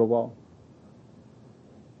of a yoga wall?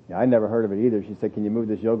 Yeah, I never heard of it either. She said, can you move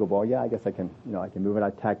this yoga ball? Yeah, I guess I can, I can move it. I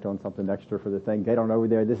tacked on something extra for the thing. Get on over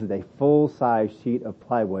there. This is a full-size sheet of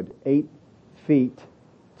plywood, 8 feet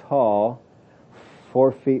tall,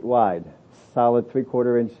 4 feet wide, solid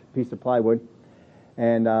 3/4 inch piece of plywood.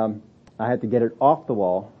 And I had to get it off the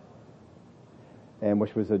wall, and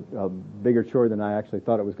which was a bigger chore than I actually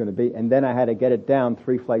thought it was going to be. And then I had to get it down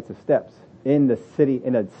 3 flights of steps in a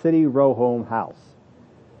city row home house.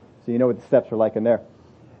 So you know what the steps are like in there.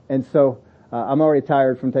 And so I'm already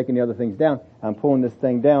tired from taking the other things down. I'm pulling this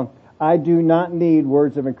thing down. I do not need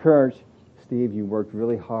words of encouragement. Steve, you worked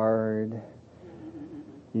really hard.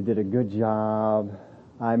 You did a good job.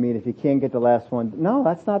 I mean, if you can't get the last one, no,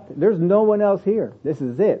 that's not, there's no one else here. This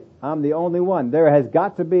is it. I'm the only one. There has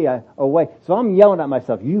got to be a way. So I'm yelling at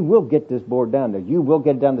myself, you will get this board down there. You will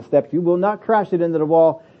get it down the steps. You will not crash it into the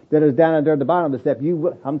wall that is down there at the bottom of the step. You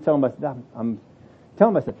will, I'm telling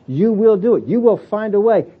myself, you will do it. You will find a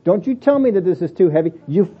way. Don't you tell me that this is too heavy.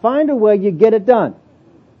 You find a way, you get it done.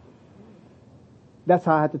 That's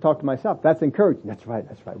how I have to talk to myself. That's encouraging. That's right.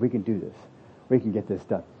 We can do this. We can get this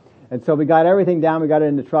done. And so we got everything down. We got it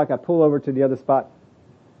in the truck. I pull over to the other spot.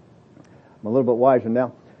 I'm a little bit wiser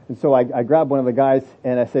now. And so I grabbed one of the guys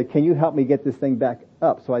and I said, can you help me get this thing back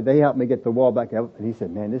up? So they helped me get the wall back up. And he said,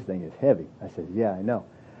 man, this thing is heavy. I said, yeah, I know.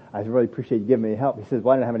 I really appreciate you giving me help. He says,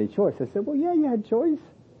 well, I didn't have any choice. I said, well, yeah, you had choice.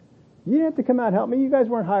 You didn't have to come out and help me. You guys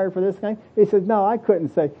weren't hired for this thing. He says, no, I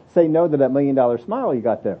couldn't say no to that $1 million smile you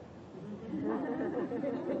got there.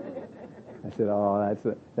 I said, oh,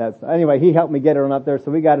 that's anyway, he helped me get it on up there.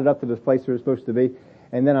 So we got it up to this place where it's supposed to be.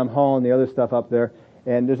 And then I'm hauling the other stuff up there.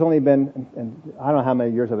 And there's only been, and I don't know how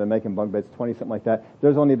many years I've been making bunk beds, 20, something like that.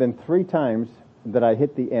 There's only been 3 times that I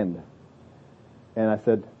hit the end. And I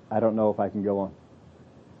said, I don't know if I can go on.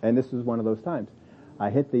 And this was one of those times. I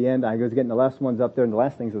hit the end. I was getting the last ones up there, and the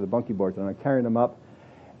last things are the bunkie boards, and I'm carrying them up.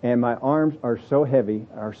 And my arms are so heavy,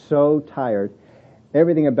 are so tired.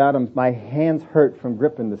 Everything about them, my hands hurt from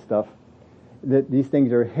gripping the stuff. That these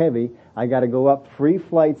things are heavy. I got to go up 3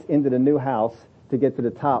 flights into the new house to get to the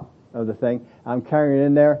top of the thing. I'm carrying it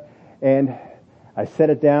in there, and I set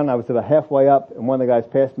it down. I was about halfway up, and one of the guys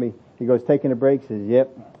passed me. He goes, taking a break? He says, yep.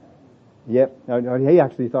 He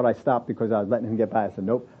actually thought I stopped because I was letting him get by. I said,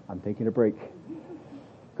 nope, I'm taking a break.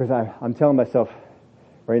 Because I'm telling myself,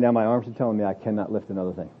 right now my arms are telling me I cannot lift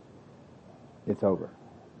another thing. It's over.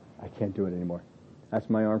 I can't do it anymore. That's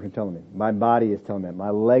my arms are telling me. My body is telling me.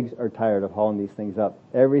 My legs are tired of hauling these things up.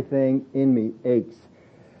 Everything in me aches.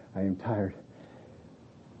 I am tired.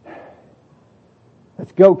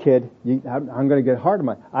 Let's go, kid. I'm going to get hard on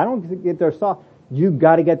my... I don't get there soft. You've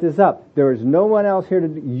got to get this up. There is no one else here to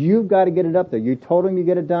do... You've got to get it up there. You told him you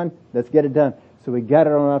get it done. Let's get it done. So we got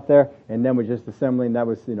it on up there, and then we're just assembling. That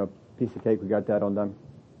was, piece of cake. We got that all done.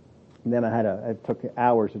 And then it took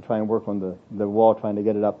hours to try and work on the wall trying to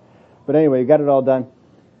get it up. But anyway, we got it all done.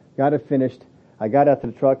 Got it finished. I got out to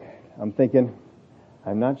the truck. I'm thinking,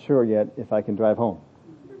 I'm not sure yet if I can drive home.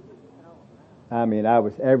 I mean,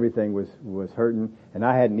 everything was hurting, and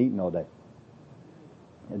I hadn't eaten all day.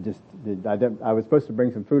 I was supposed to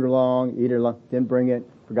bring some food along, eat it along, didn't bring it,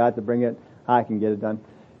 forgot to bring it. I can get it done.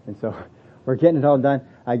 And so we're getting it all done.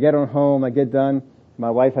 I get on home, I get done. My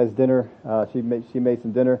wife has dinner. She made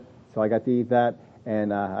some dinner, so I got to eat that.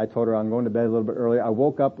 And I told her I'm going to bed a little bit early. I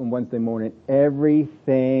woke up on Wednesday morning,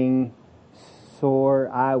 everything sore.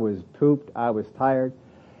 I was pooped. I was tired.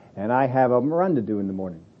 And I have a run to do in the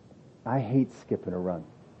morning. I hate skipping a run.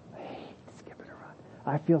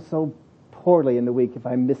 I feel so poorly in the week if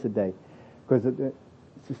I miss a day. Because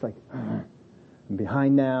it's just like, I'm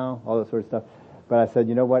behind now, all that sort of stuff. But I said,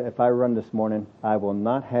 you know what? If I run this morning, I will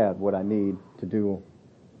not have what I need to do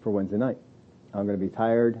for Wednesday night. I'm going to be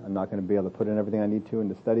tired. I'm not going to be able to put in everything I need to in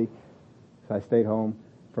the study. So I stayed home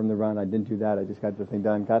from the run. I didn't do that. I just got the thing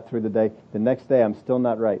done, got through the day. The next day, I'm still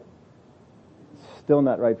not right. Still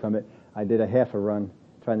not right from it. I did a half a run,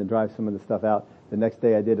 trying to drive some of the stuff out. The next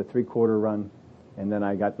day, I did a 3/4 run, and then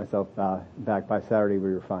I got myself back. By Saturday,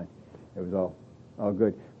 we were fine. It was all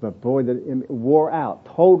good. But boy, it wore out.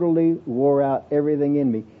 Totally wore out everything in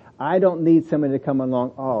me. I don't need somebody to come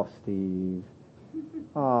along. Oh, Steve.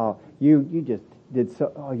 Oh, you just did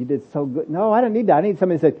so. Oh, you did so good. No, I don't need that. I need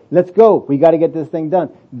somebody to say, "Let's go. We got to get this thing done."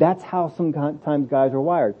 That's how sometimes guys are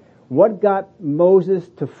wired. What got Moses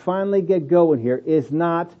to finally get going here is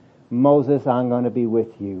not, Moses, I'm going to be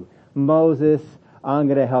with you. Moses, I'm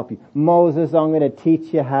going to help you. Moses, I'm going to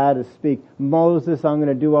teach you how to speak. Moses, I'm going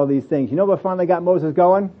to do all these things. You know what finally got Moses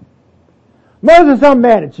going? Moses, I'm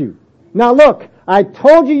mad at you. Now look, I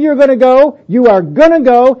told you you're going to go. You are going to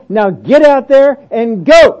go. Now get out there and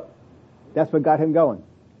go. That's what got him going.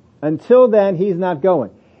 Until then, he's not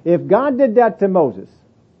going. If God did that to Moses,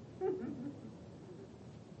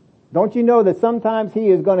 don't you know that sometimes he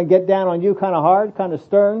is going to get down on you kind of hard, kind of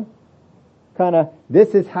stern, kind of,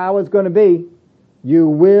 this is how it's going to be. You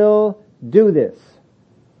will do this.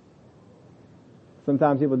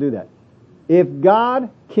 Sometimes he will do that. If God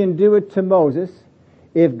can do it to Moses,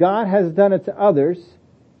 if God has done it to others,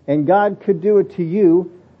 and God could do it to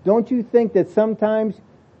you, don't you think that sometimes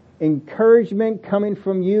encouragement coming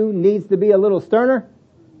from you needs to be a little sterner?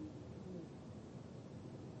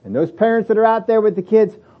 And those parents that are out there with the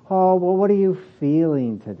kids, oh, well, what are you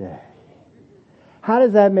feeling today? How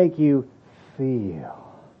does that make you feel?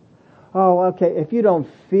 Oh, okay, if you don't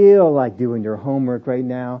feel like doing your homework right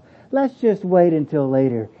now, let's just wait until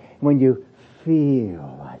later when you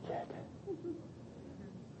feel like it.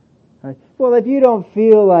 Right? Well, if you don't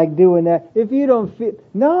feel like doing that, if you don't feel...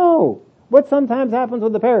 No! What sometimes happens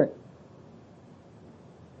with the parent?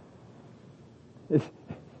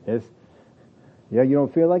 Yeah, you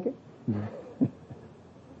don't feel like it?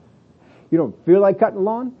 You don't feel like cutting the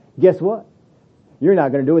lawn? Guess what? You're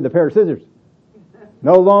not going to do it with a pair of scissors.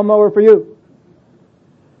 No lawnmower for you.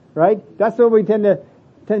 Right? That's what we tend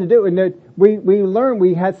to do. And we learn,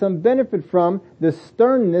 we had some benefit from the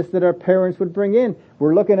sternness that our parents would bring in.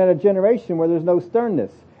 We're looking at a generation where there's no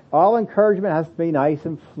sternness. All encouragement has to be nice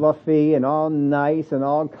and fluffy and all nice and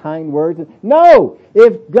all kind words. No!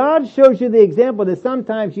 If God shows you the example that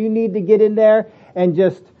sometimes you need to get in there and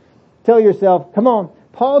just tell yourself, come on,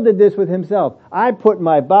 Paul did this with himself. I put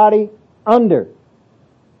my body under.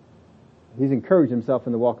 He's encouraged himself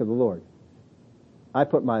in the walk of the Lord. I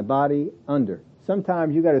put my body under.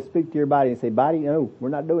 Sometimes you got to speak to your body and say, body, no, we're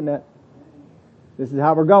not doing that. This is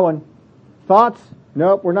how we're going. Thoughts?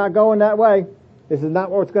 Nope, we're not going that way. This is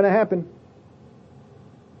not what's going to happen.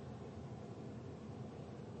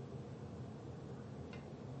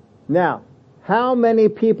 Now, how many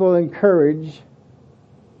people encourage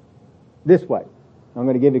this way? I'm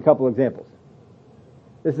going to give you a couple examples.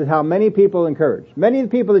 This is how many people encourage. Many of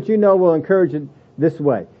the people that you know will encourage it this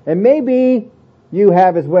way. And maybe you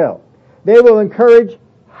have as well. They will encourage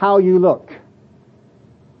how you look.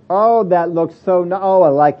 Oh, that looks so nice. Oh, I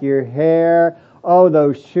like your hair. Oh,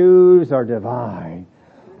 those shoes are divine.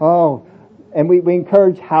 Oh, and we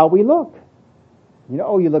encourage how we look. You know,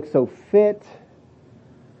 oh, you look so fit.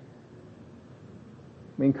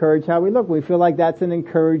 We encourage how we look. We feel like that's an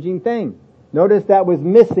encouraging thing. Notice that was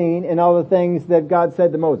missing in all the things that God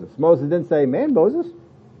said to Moses. Moses didn't say, man, Moses,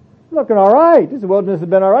 you're looking all right. This wilderness has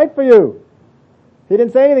been all right for you. He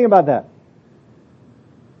didn't say anything about that.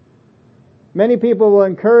 Many people will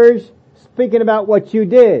encourage speaking about what you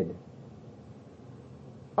did.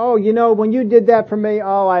 Oh, you know, when you did that for me,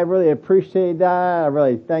 oh, I really appreciate that. I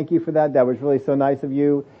really thank you for that. That was really so nice of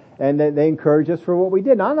you. And they encourage us for what we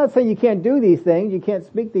did. Now, I'm not saying you can't do these things. You can't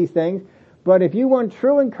speak these things. But if you want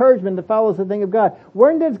true encouragement to follow the thing of God,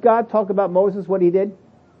 when does God talk about Moses, what he did?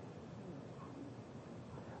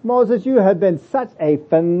 Moses, you have been such a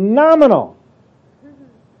phenomenal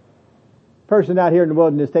person out here in the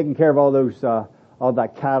wilderness taking care of all those, all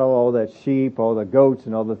that cattle, all that sheep, all the goats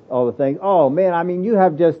and all the things. Oh man, I mean, you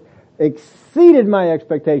have just exceeded my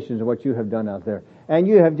expectations of what you have done out there. And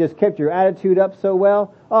you have just kept your attitude up so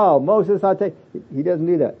well. Oh, Moses, I'll tell you, he doesn't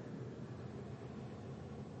do that.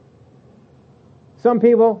 Some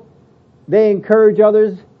people, they encourage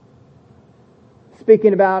others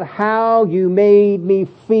speaking about how you made me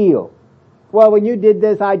feel. Well, when you did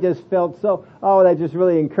this, I just felt so, oh, that just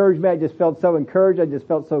really encouraged me. I just felt so encouraged. I just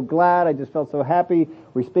felt so glad. I just felt so happy.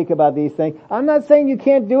 We speak about these things. I'm not saying you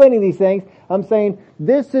can't do any of these things. I'm saying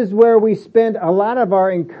this is where we spend a lot of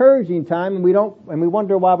our encouraging time and we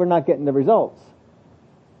wonder why we're not getting the results.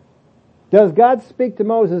 Does God speak to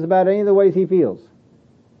Moses about any of the ways he feels?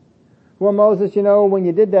 Well, Moses, you know, when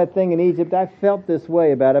you did that thing in Egypt, I felt this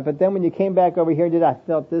way about it. But then when you came back over here, I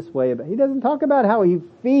felt this way about it. He doesn't talk about how he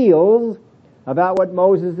feels about what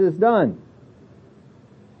Moses has done.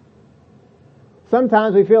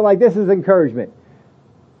 Sometimes we feel like this is encouragement.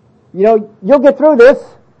 You know, you'll get through this.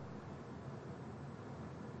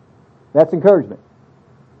 That's encouragement.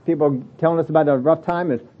 People telling us about a rough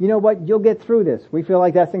time is, you know what, you'll get through this. We feel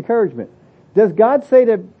like that's encouragement. Does God say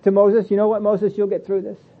to Moses, you know what, Moses, you'll get through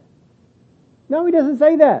this? No, he doesn't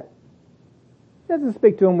say that. He doesn't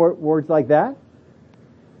speak to him words like that.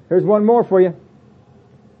 Here's one more for you.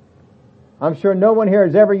 I'm sure no one here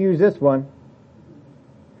has ever used this one.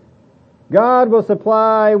 God will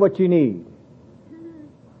supply what you need.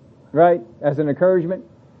 Right? As an encouragement.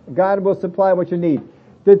 God will supply what you need.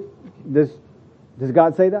 Does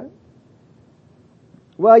God say that?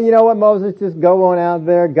 Well, you know what, Moses, just go on out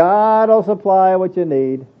there. God will supply what you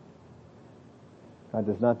need. God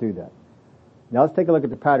does not do that. Now let's take a look at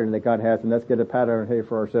the pattern that God has, and let's get a pattern here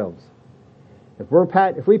for ourselves. If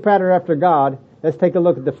we pattern after God, let's take a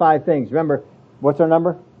look at the 5 things. Remember, what's our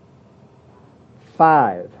number?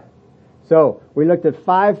 5. So, we looked at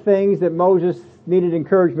 5 things that Moses needed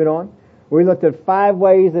encouragement on. We looked at 5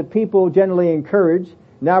 ways that people generally encourage.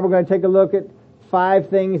 Now we're going to take a look at 5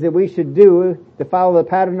 things that we should do to follow the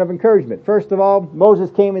pattern of encouragement. First of all, Moses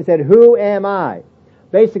came and said, who am I?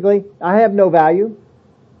 Basically, I have no value.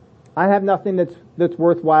 I have nothing that's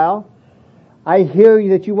worthwhile. I hear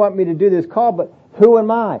you that you want me to do this call, but who am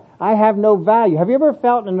I? I have no value. Have you ever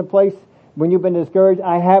felt in a place when you've been discouraged,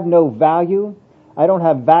 I have no value? I don't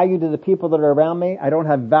have value to the people that are around me. I don't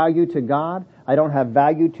have value to God. I don't have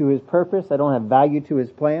value to His purpose. I don't have value to His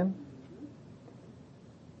plan.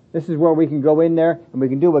 This is where we can go in there and we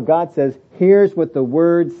can do what God says. Here's what the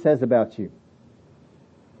Word says about you.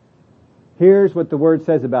 Here's what the Word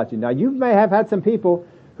says about you. Now, you may have had some people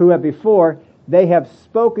who have before, they have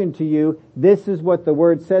spoken to you, this is what the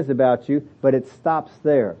Word says about you, but it stops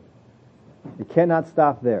there. It cannot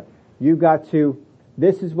stop there. You've got to,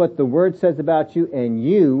 this is what the Word says about you, and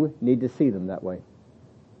you need to see them that way.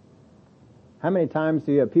 How many times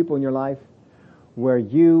do you have people in your life where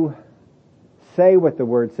you say what the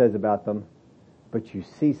Word says about them, but you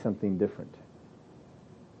see something different?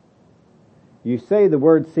 You say the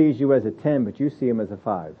Word sees you as a 10, but you see them as a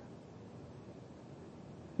 5.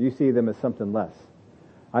 You see them as something less.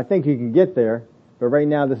 I think you can get there, but right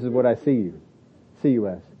now this is what I see you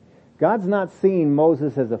as. God's not seeing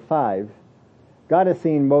Moses as a 5. God is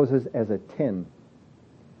seeing Moses as a 10.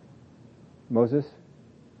 Moses,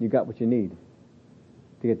 you got what you need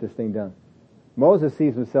to get this thing done. Moses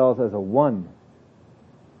sees himself as a 1.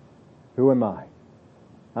 Who am I?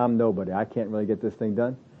 I'm nobody. I can't really get this thing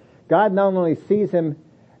done. God not only sees him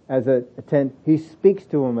as a 10, He speaks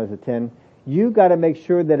to him as a 10. You got to make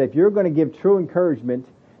sure that if you're going to give true encouragement,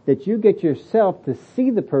 that you get yourself to see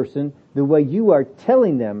the person the way you are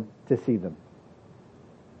telling them to see them.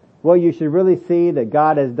 Well, you should really see that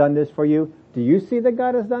God has done this for you. Do you see that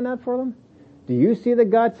God has done that for them? Do you see that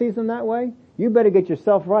God sees them that way? You better get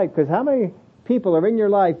yourself right, because how many people are in your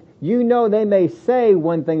life, you know they may say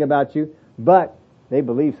one thing about you, but they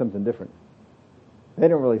believe something different. They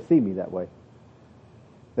don't really see me that way.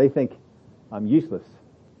 They think I'm useless.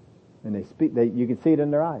 And you can see it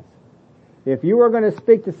in their eyes. If you are going to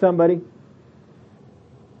speak to somebody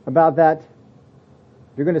about that,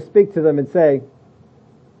 you're going to speak to them and say,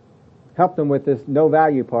 help them with this no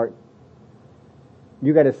value part.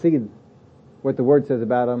 You got to see what the Word says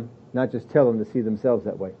about them, not just tell them to see themselves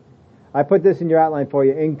that way. I put this in your outline for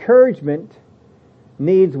you. Encouragement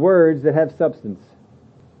needs words that have substance,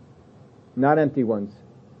 not empty ones.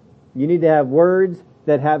 You need to have words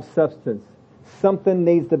that have substance. Something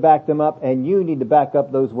needs to back them up, and you need to back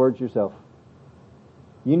up those words yourself.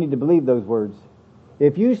 You need to believe those words.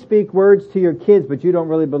 If you speak words to your kids, but you don't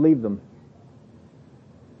really believe them.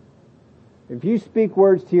 If you speak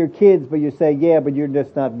words to your kids, but you say, yeah, but you're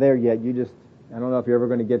just not there yet. I don't know if you're ever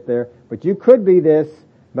going to get there, but you could be this,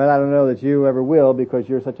 but I don't know that you ever will because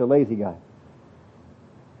you're such a lazy guy.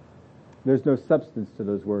 There's no substance to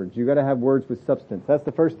those words. You got to have words with substance. That's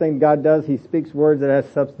the first thing God does. He speaks words that has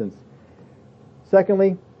substance.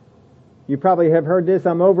 Secondly, you probably have heard this,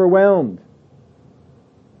 I'm overwhelmed.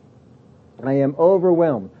 I am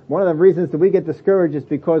overwhelmed. One of the reasons that we get discouraged is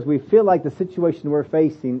because we feel like the situation we're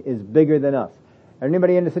facing is bigger than us.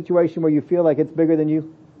 Anybody in a situation where you feel like it's bigger than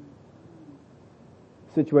you?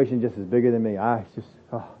 The situation just is bigger than me. I just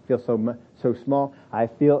feel so small. I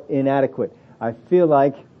feel inadequate. I feel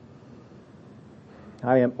like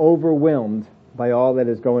I am overwhelmed by all that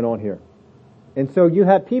is going on here. And so you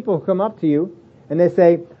have people who come up to you and they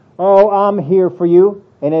say, oh, I'm here for you,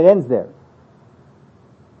 and it ends there.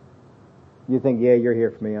 You think, yeah, you're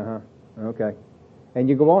here for me, okay. And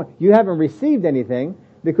you go on. You haven't received anything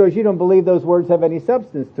because you don't believe those words have any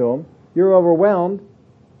substance to them. You're overwhelmed.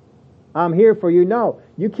 I'm here for you. No,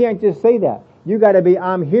 you can't just say that. You got to be,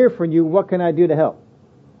 I'm here for you. What can I do to help?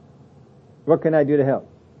 What can I do to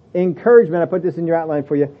help? Encouragement, I put this in your outline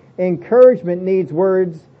for you. Encouragement needs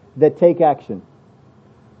words that take action.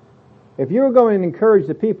 If you're going to encourage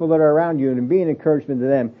the people that are around you and be an encouragement to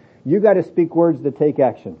them, you got to speak words that take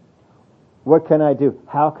action. What can I do?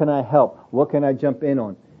 How can I help? What can I jump in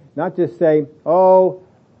on? Not just say, oh,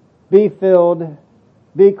 be filled,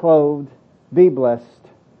 be clothed, be blessed,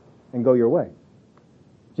 and go your way.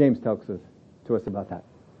 James tells us to us about that.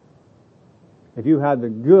 If you have the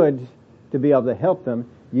goods to be able to help them,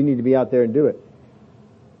 you need to be out there and do it.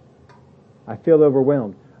 I feel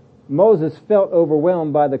overwhelmed. Moses felt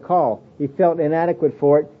overwhelmed by the call. He felt inadequate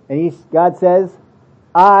for it. And God says,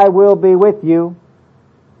 I will be with you.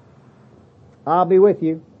 I'll be with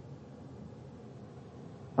you.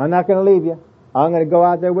 I'm not going to leave you. I'm going to go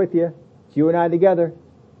out there with you. It's you and I together.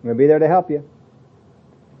 I'm going to be there to help you.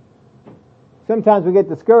 Sometimes we get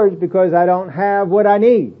discouraged because I don't have what I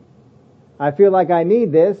need. I feel like I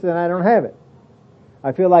need this and I don't have it.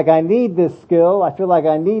 I feel like I need this skill. I feel like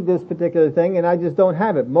I need this particular thing and I just don't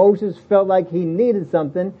have it. Moses felt like he needed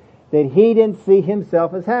something that he didn't see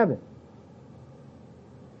himself as having.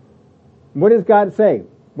 What does God say?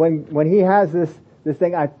 When he has this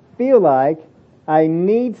thing, I feel like I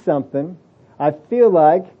need something. I feel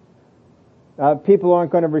like people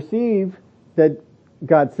aren't going to receive that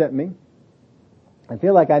God sent me. I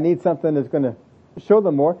feel like I need something that's going to show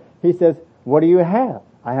them more. He says, what do you have?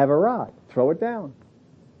 I have a rod. Throw it down.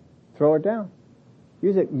 Throw it down.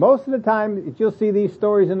 Use it. Most of the time, if you'll see these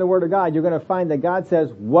stories in the Word of God, you're going to find that God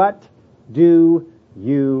says, what do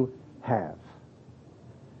you have?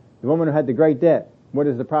 The woman who had the great debt, what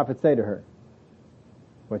does the prophet say to her?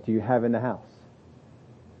 What do you have in the house?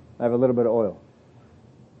 I have a little bit of oil.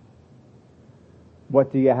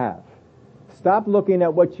 What do you have? Stop looking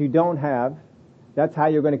at what you don't have. That's how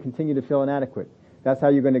you're going to continue to feel inadequate. That's how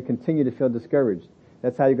you're going to continue to feel discouraged.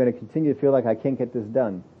 That's how you're going to continue to feel like I can't get this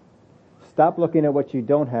done. Stop looking at what you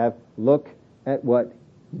don't have. Look at what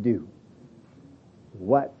you do.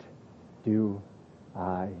 What do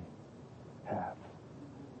I have?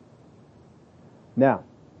 Now,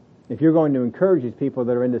 if you're going to encourage these people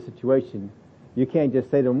that are in this situation, you can't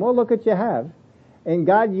just say to them, well, look what you have. And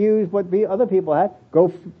God used what other people have.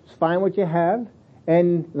 Go find what you have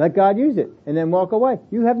and let God use it. And then walk away.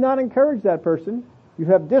 You have not encouraged that person. You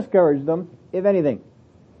have discouraged them, if anything.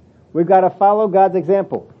 We've got to follow God's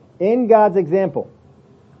example. In God's example,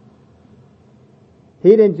 He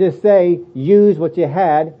didn't just say, use what you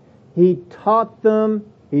had. He taught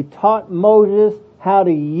Moses how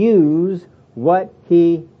to use what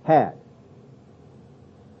he had.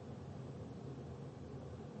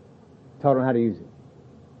 Taught him how to use it.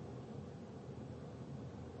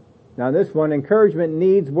 Now this one, encouragement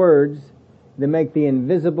needs words that make the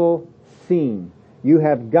invisible seen. You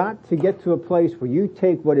have got to get to a place where you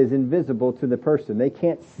take what is invisible to the person. They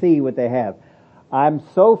can't see what they have. I'm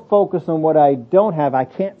so focused on what I don't have, I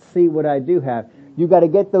can't see what I do have. You got to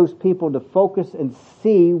get those people to focus and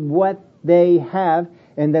see what they have,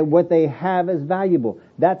 and that what they have is valuable.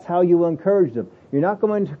 That's how you encourage them. You're not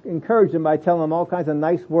going to encourage them by telling them all kinds of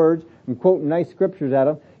nice words and quoting nice scriptures at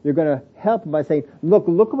them. You're going to help them by saying, look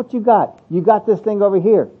at what you got. You got this thing over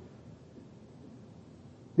here.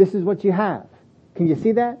 This is what you have. Can you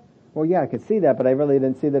see that? Well, yeah, I could see that, but I really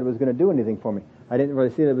didn't see that it was going to do anything for me. I didn't really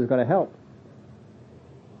see that it was going to help.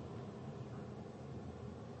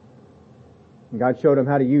 And God showed him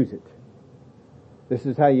how to use it. This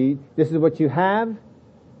is what you have.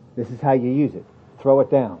 This is how you use it. Throw it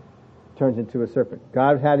down. Turns into a serpent.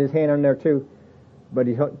 God had his hand on there too, but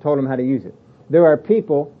he told him how to use it. There are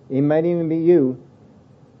people, it might even be you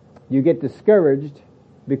get discouraged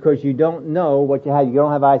because you don't know what you have. You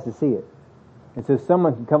don't have eyes to see it. And so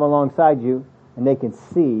someone can come alongside you and they can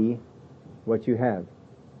see what you have.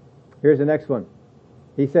 Here's the next one.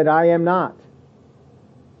 He said, I am not.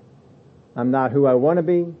 I'm not who I want to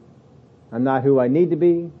be. I'm not who I need to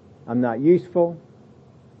be. I'm not useful.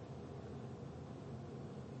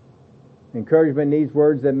 Encouragement needs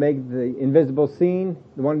words that make the invisible seen.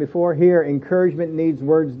 The one before here, encouragement needs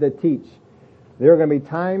words that teach. There are going to be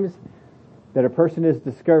times that a person is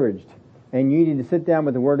discouraged, and you need to sit down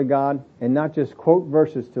with the Word of God and not just quote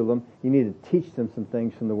verses to them. You need to teach them some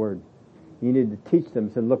things from the Word. You need to teach them.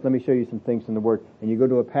 Say, look, let me show you some things from the Word. And you go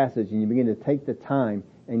to a passage and you begin to take the time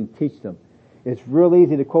and teach them. It's real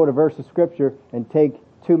easy to quote a verse of Scripture and take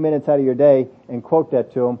 2 minutes out of your day and quote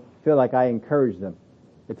that to them. Feel like I encourage them.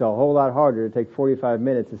 It's a whole lot harder to take 45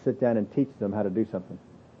 minutes to sit down and teach them how to do something.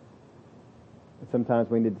 And sometimes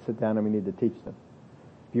we need to sit down and we need to teach them.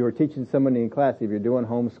 If you were teaching somebody in class, if you're doing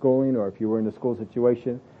homeschooling or if you were in a school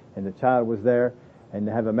situation and the child was there and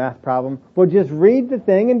they have a math problem, well, just read the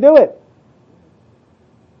thing and do it.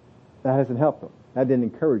 That hasn't helped them. That didn't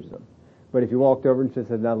encourage them. But if you walked over and just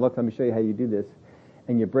said, now look, let me show you how you do this,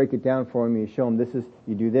 and you break it down for them, you show them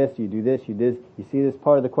you do this, you do this, you do this, you see this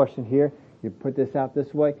part of the question here, you put this out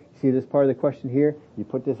this way, you see this part of the question here, you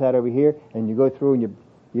put this out over here, and you go through and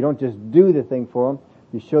you don't just do the thing for them,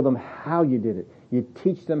 you show them how you did it. You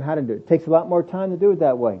teach them how to do it. It takes a lot more time to do it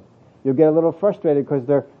that way. You'll get a little frustrated because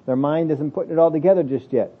their mind isn't putting it all together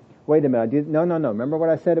just yet. Wait a minute, no. Remember what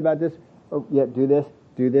I said about this? Oh, yeah, do this,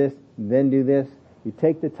 then do this. You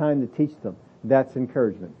take the time to teach them. That's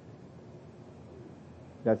encouragement.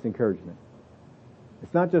 That's encouragement.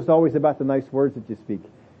 It's not just always about the nice words that you speak.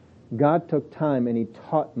 God took time and he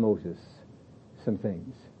taught Moses some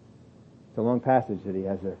things. It's a long passage that he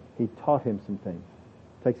has there. He taught him some things.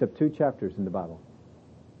 It takes up 2 chapters in the Bible.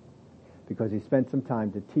 Because he spent some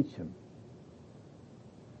time to teach him.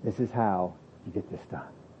 This is how you get this done.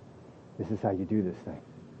 This is how you do this thing.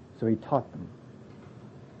 So he taught them.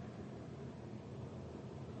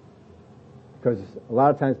 Because a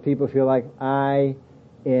lot of times people feel like, I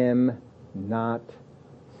am not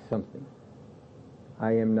something.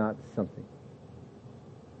 I am not something.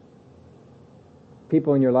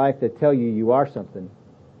 People in your life that tell you you are something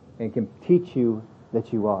and can teach you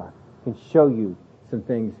that you are, can show you some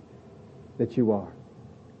things that you are.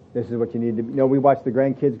 This is what you need to know. We watch the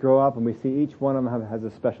grandkids grow up and we see each one of them has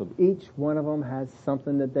a specialty. Each one of them has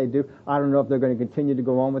something that they do. I don't know if they're going to continue to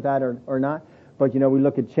go on with that or not. But, we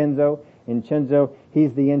look at Chenzo. And Chenzo,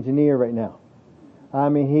 he's the engineer right now. I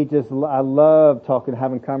mean, I love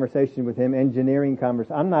having conversation with him, engineering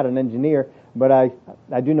conversation. I'm not an engineer, but I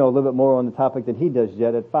do know a little bit more on the topic than he does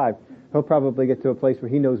yet at 5. He'll probably get to a place where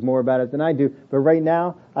he knows more about it than I do. But right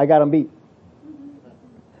now, I got him beat.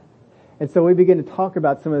 And so we begin to talk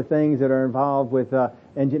about some of the things that are involved with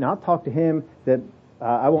engineering. I'll talk to him that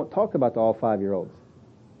I won't talk about to all 5-year-olds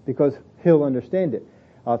because he'll understand it.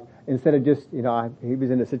 Instead of just, he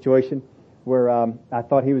was in a situation where I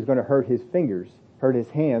thought he was going to hurt his fingers, hurt his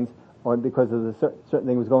hands, because of the certain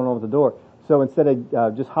thing was going on with the door. So instead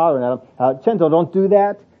of just hollering at him, Chenzo, don't do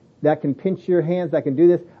that. That can pinch your hands. That can do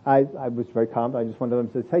this. I was very calm. I just went to him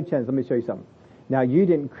and said, hey, Chenzo, let me show you something. Now, you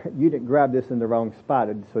didn't grab this in the wrong spot,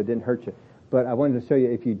 so it didn't hurt you. But I wanted to show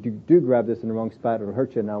you if you do grab this in the wrong spot, it'll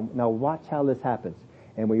hurt you. Now watch how this happens.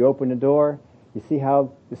 And we open the door. You see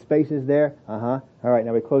how the space is there? All right,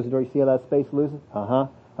 now we close the door. You see how that space loses? All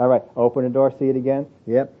right, open the door. See it again?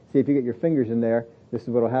 Yep. See if you get your fingers in there. This is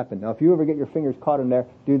what will happen. Now, if you ever get your fingers caught in there,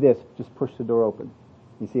 do this. Just push the door open.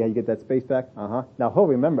 You see how you get that space back? Now, he'll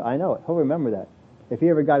remember. I know it. He'll remember that. If he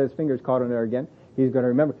ever got his fingers caught in there again, he's going to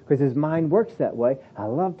remember. Because his mind works that way. I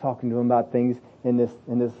love talking to him about things in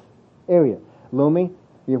this area. Lumi,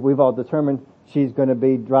 we've all determined she's going to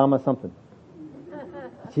be drama something.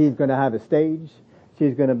 She's going to have a stage.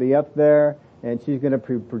 She's going to be up there, and she's going to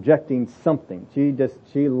be projecting something.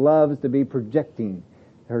 She loves to be projecting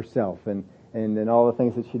herself and all the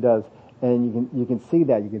things that she does. And you can see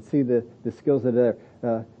that. You can see the skills that are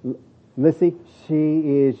there. Lissy,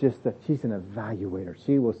 she's an evaluator.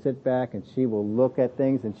 She will sit back and she will look at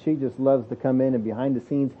things, and she just loves to come in and behind the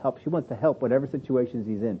scenes help. She wants to help whatever situations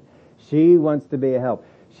he's in. She wants to be a help.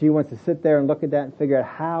 She wants to sit there and look at that and figure out,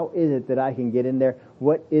 how is it that I can get in there?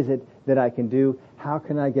 What is it that I can do? How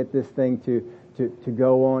can I get this thing to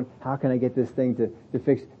go on? How can I get this thing to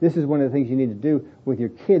fix? This is one of the things you need to do with your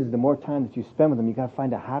kids. The more time that you spend with them, you got to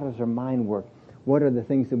find out, how does their mind work? What are the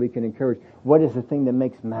things that we can encourage? What is the thing that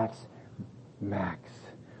makes Max?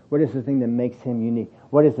 What is the thing that makes him unique?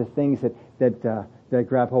 What is the things that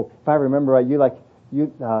grab hold? If I remember right, you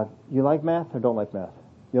like math or don't like math?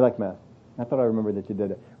 You like math. I thought I remembered that you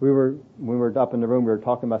did it. When we were up in the room, we were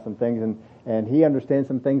talking about some things, and he understands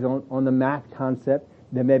some things on the math concept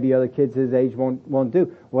that maybe other kids his age won't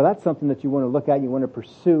do. Well, that's something that you want to look at, you want to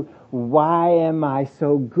pursue. Why am I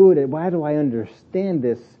so good at? Why do I understand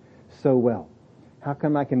this so well? How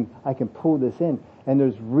come I can pull this in? And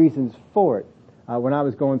there's reasons for it. When I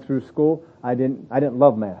was going through school, I didn't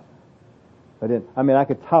love math. I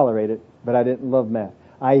could tolerate it, but I didn't love math.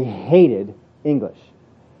 I hated English.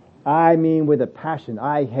 I mean, with a passion.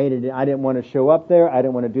 I hated it. I didn't want to show up there. I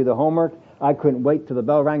didn't want to do the homework. I couldn't wait till the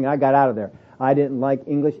bell rang and I got out of there. I didn't like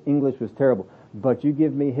English. English was terrible. But you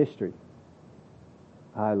give me history.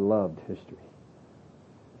 I loved history.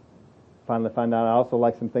 Finally found out I also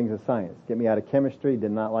like some things of science. Get me out of chemistry.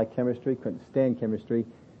 Did not like chemistry. Couldn't stand chemistry.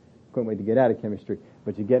 Couldn't wait to get out of chemistry.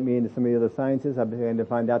 But you get me into some of the other sciences, I began to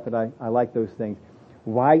find out that I like those things.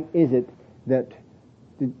 Why is it that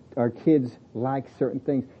our kids like certain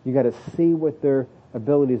things? You got to see what their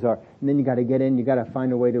abilities are, and then you got to get in. You got to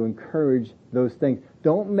find a way to encourage those things.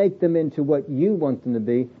 Don't make them into what you want them to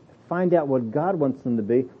be. Find out what God wants them to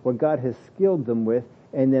be, what God has skilled them with,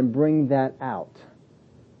 and then bring that out.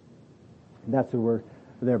 And that's what we're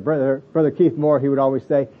there. Brother Keith Moore, he would always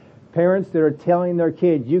say, parents that are telling their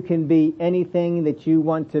kids you can be anything that you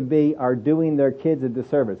want to be are doing their kids a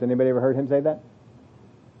disservice. Anybody ever heard him say that?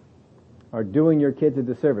 Are doing your kids a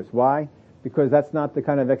disservice. Why? Because that's not the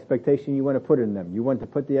kind of expectation you want to put in them. You want to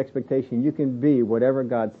put the expectation you can be whatever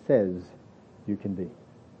God says you can be.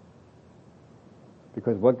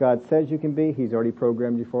 Because what God says you can be, He's already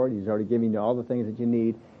programmed you for it. He's already given you all the things that you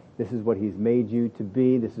need. This is what He's made you to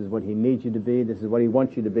be. This is what He needs you to be. This is what He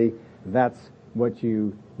wants you to be. That's what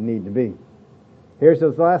you need to be. Here's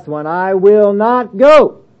this last one. I will not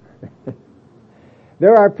go.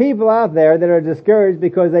 There are people out there that are discouraged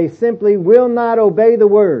because they simply will not obey the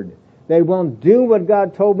Word. They won't do what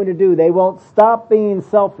God told me to do. They won't stop being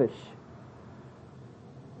selfish.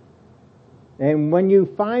 And when you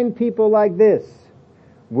find people like this,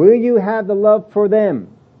 will you have the love for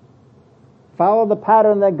them? Follow the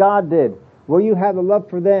pattern that God did. Will you have the love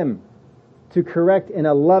for them to correct in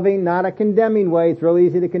a loving, not a condemning way? It's really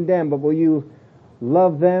easy to condemn, but will you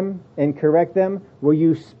love them and correct them? Will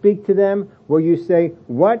you speak to them? Will you say,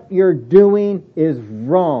 what you're doing is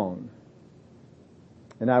wrong?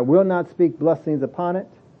 And I will not speak blessings upon it,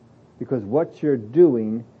 because what you're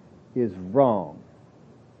doing is wrong.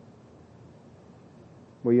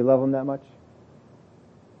 Will you love them that much?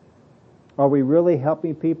 Are we really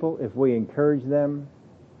helping people if we encourage them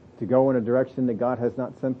to go in a direction that God has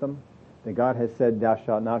not sent them? That God has said, thou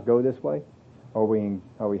shalt not go this way? Are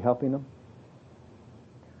we helping them?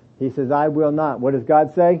 He says, I will not. What does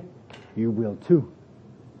God say? You will too.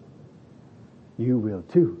 You will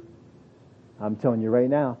too. I'm telling you right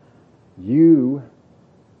now, you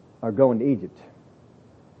are going to Egypt.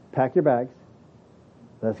 Pack your bags.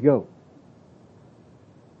 Let's go.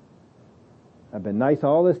 I've been nice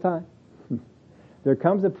all this time. There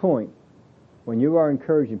comes a point when you are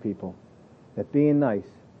encouraging people that being nice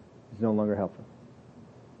is no longer helpful.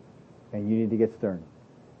 And you need to get stern.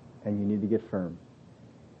 And you need to get firm.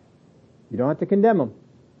 You don't have to condemn them.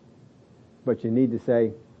 But you need to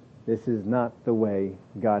say, this is not the way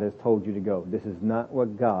God has told you to go. This is not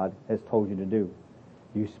what God has told you to do.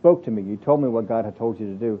 You spoke to me. You told me what God had told you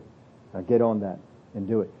to do. Now get on that and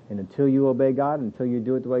do it. And until you obey God, until you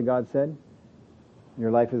do it the way God said,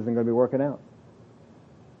 your life isn't going to be working out.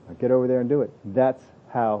 Now get over there and do it. That's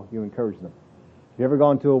how you encourage them. If you ever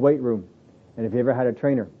gone to a weight room, and if you ever had a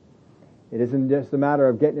trainer, it isn't just a matter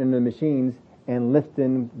of getting in the machines and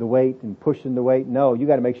lifting the weight and pushing the weight. No, you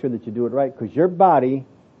got to make sure that you do it right, because your body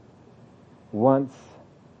wants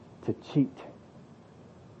to cheat.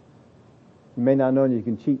 You may not know you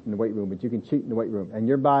can cheat in the weight room, but you can cheat in the weight room. And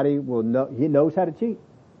your body will know, he knows how to cheat.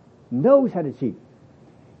 Knows how to cheat.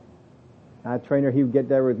 Our trainer, he would get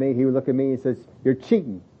there with me. He would look at me and says, "You're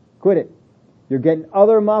cheating. Quit it. You're getting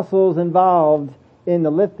other muscles involved in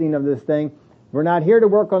the lifting of this thing. We're not here to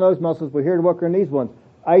work on those muscles. We're here to work on these ones.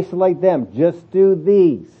 Isolate them. Just do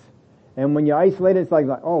these." And when you isolate it, it's like,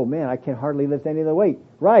 oh man, I can hardly lift any of the weight.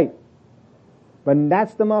 Right. But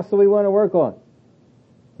that's the muscle we want to work on.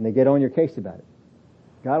 And they get on your case about it.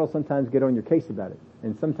 God will sometimes get on your case about it.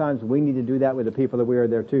 And sometimes we need to do that with the people that we are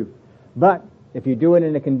there too. But if you do it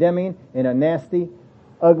in a condemning, in a nasty,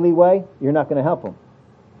 ugly way, you're not going to help them.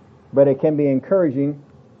 But it can be encouraging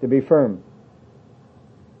to be firm.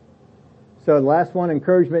 So the last one,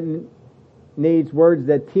 encouragement needs words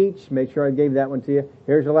that teach. Make sure I gave that one to you.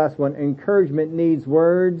 Here's the last one. Encouragement needs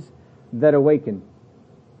words that awaken.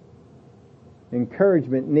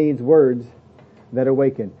 Encouragement needs words that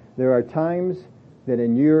awaken. There are times that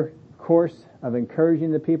in your course of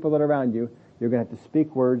encouraging the people that are around you, you're going to have to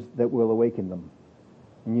speak words that will awaken them.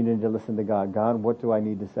 And you need to listen to God. God, what do I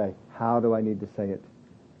need to say? How do I need to say it?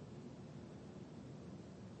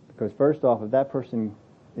 Because first off, if that person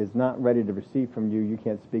is not ready to receive from you, you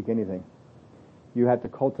can't speak anything. You have to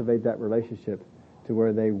cultivate that relationship to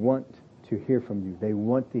where they want to hear from you. They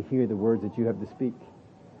want to hear the words that you have to speak.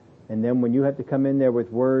 And then when you have to come in there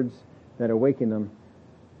with words that awaken them,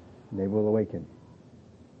 they will awaken.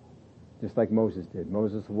 Just like Moses did.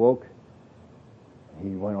 Moses woke, he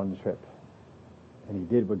went on the trip. And he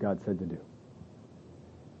did what God said to do.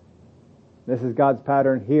 This is God's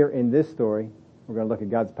pattern here in this story. We're going to look at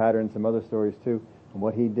God's pattern in some other stories too, and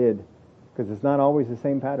what he did. Because it's not always the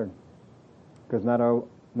same pattern. Because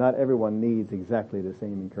not everyone needs exactly the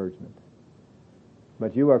same encouragement.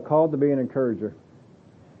 But you are called to be an encourager.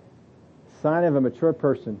 Sign of a mature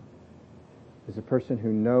person is a person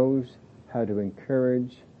who knows how to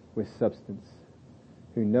encourage with substance.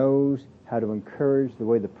 Who knows how to encourage the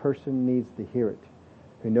way the person needs to hear it.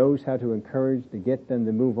 Who knows how to encourage to get them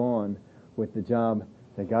to move on with the job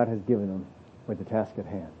that God has given them, with the task at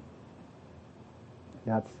hand.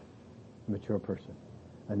 That's a mature person.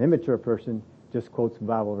 An immature person just quotes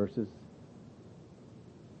Bible verses.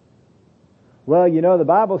 Well, the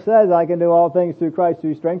Bible says I can do all things through Christ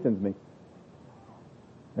who strengthens me.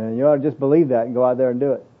 And you ought to just believe that and go out there and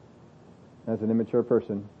do it. That's an immature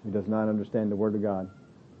person who does not understand the Word of God,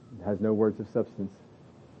 has no words of substance.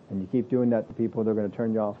 And you keep doing that to people, they're going to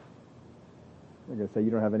turn you off. They're going to say,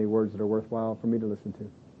 you don't have any words that are worthwhile for me to listen to.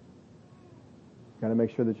 Got to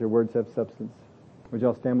make sure that your words have substance. Would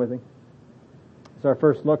y'all stand with me? It's our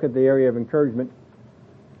first look at the area of encouragement.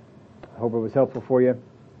 I hope it was helpful for you.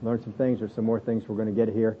 Learn some things. There's some more things we're going to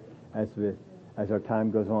get here as our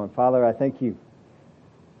time goes on. Father, I thank you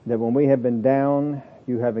that when we have been down,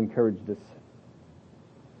 you have encouraged us.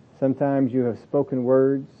 Sometimes you have spoken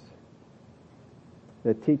words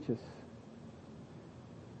that teach us.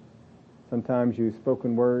 Sometimes you've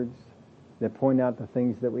spoken words that point out the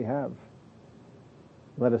things that we have.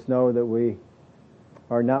 Let us know that we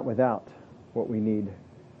are not without what we need.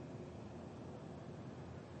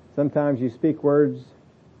 Sometimes you speak words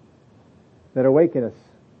that awaken us,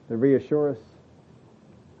 that reassure us.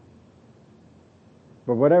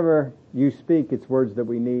 But whatever you speak, it's words that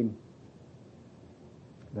we need.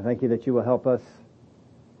 I thank you that you will help us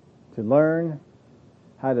to learn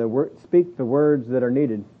how to speak the words that are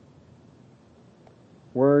needed.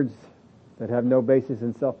 Words that have no basis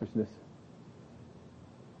in selfishness.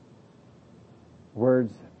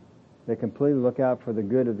 Words that completely look out for the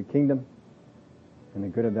good of the kingdom and the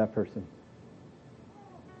good of that person.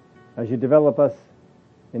 As you develop us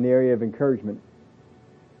in the area of encouragement,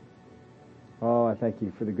 oh, I thank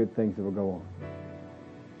you for the good things that will go on.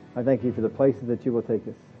 I thank you for the places that you will take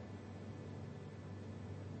us.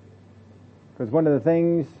 Because one of the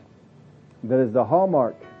things that is the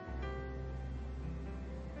hallmark,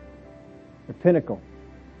 the pinnacle,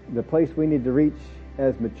 the place we need to reach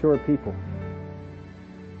as mature people,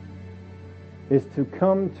 is to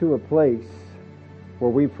come to a place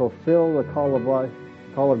where we fulfill the call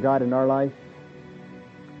of God in our life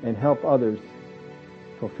and help others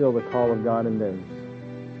fulfill the call of God in theirs.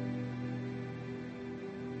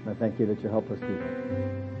 I thank you that you help us do that.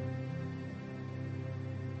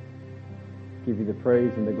 Give you the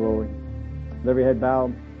praise and the glory. With every head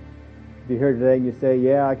bowed, if you're here today and you say,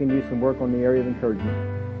 yeah, I can use some work on the area of encouragement.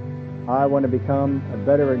 I want to become a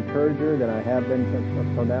better encourager than I have been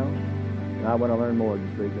up till now. And I want to learn more.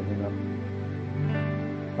 Just raise your hand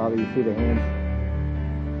up. Father, you see the hands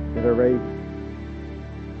that are raised.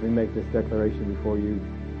 We make this declaration before you.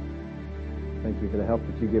 Thank you for the help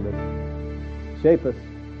that you give us. Shape us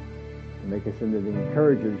and make us into the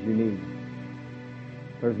encouragers you need.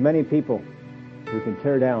 There's many people who can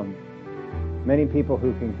tear down, many people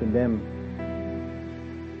who can condemn,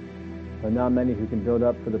 but not many who can build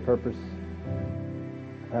up for the purpose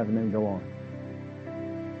of having them go on.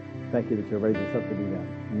 Thank you that you'll raise us up to do that.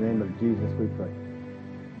 In the name of Jesus we pray.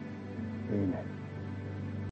 Amen.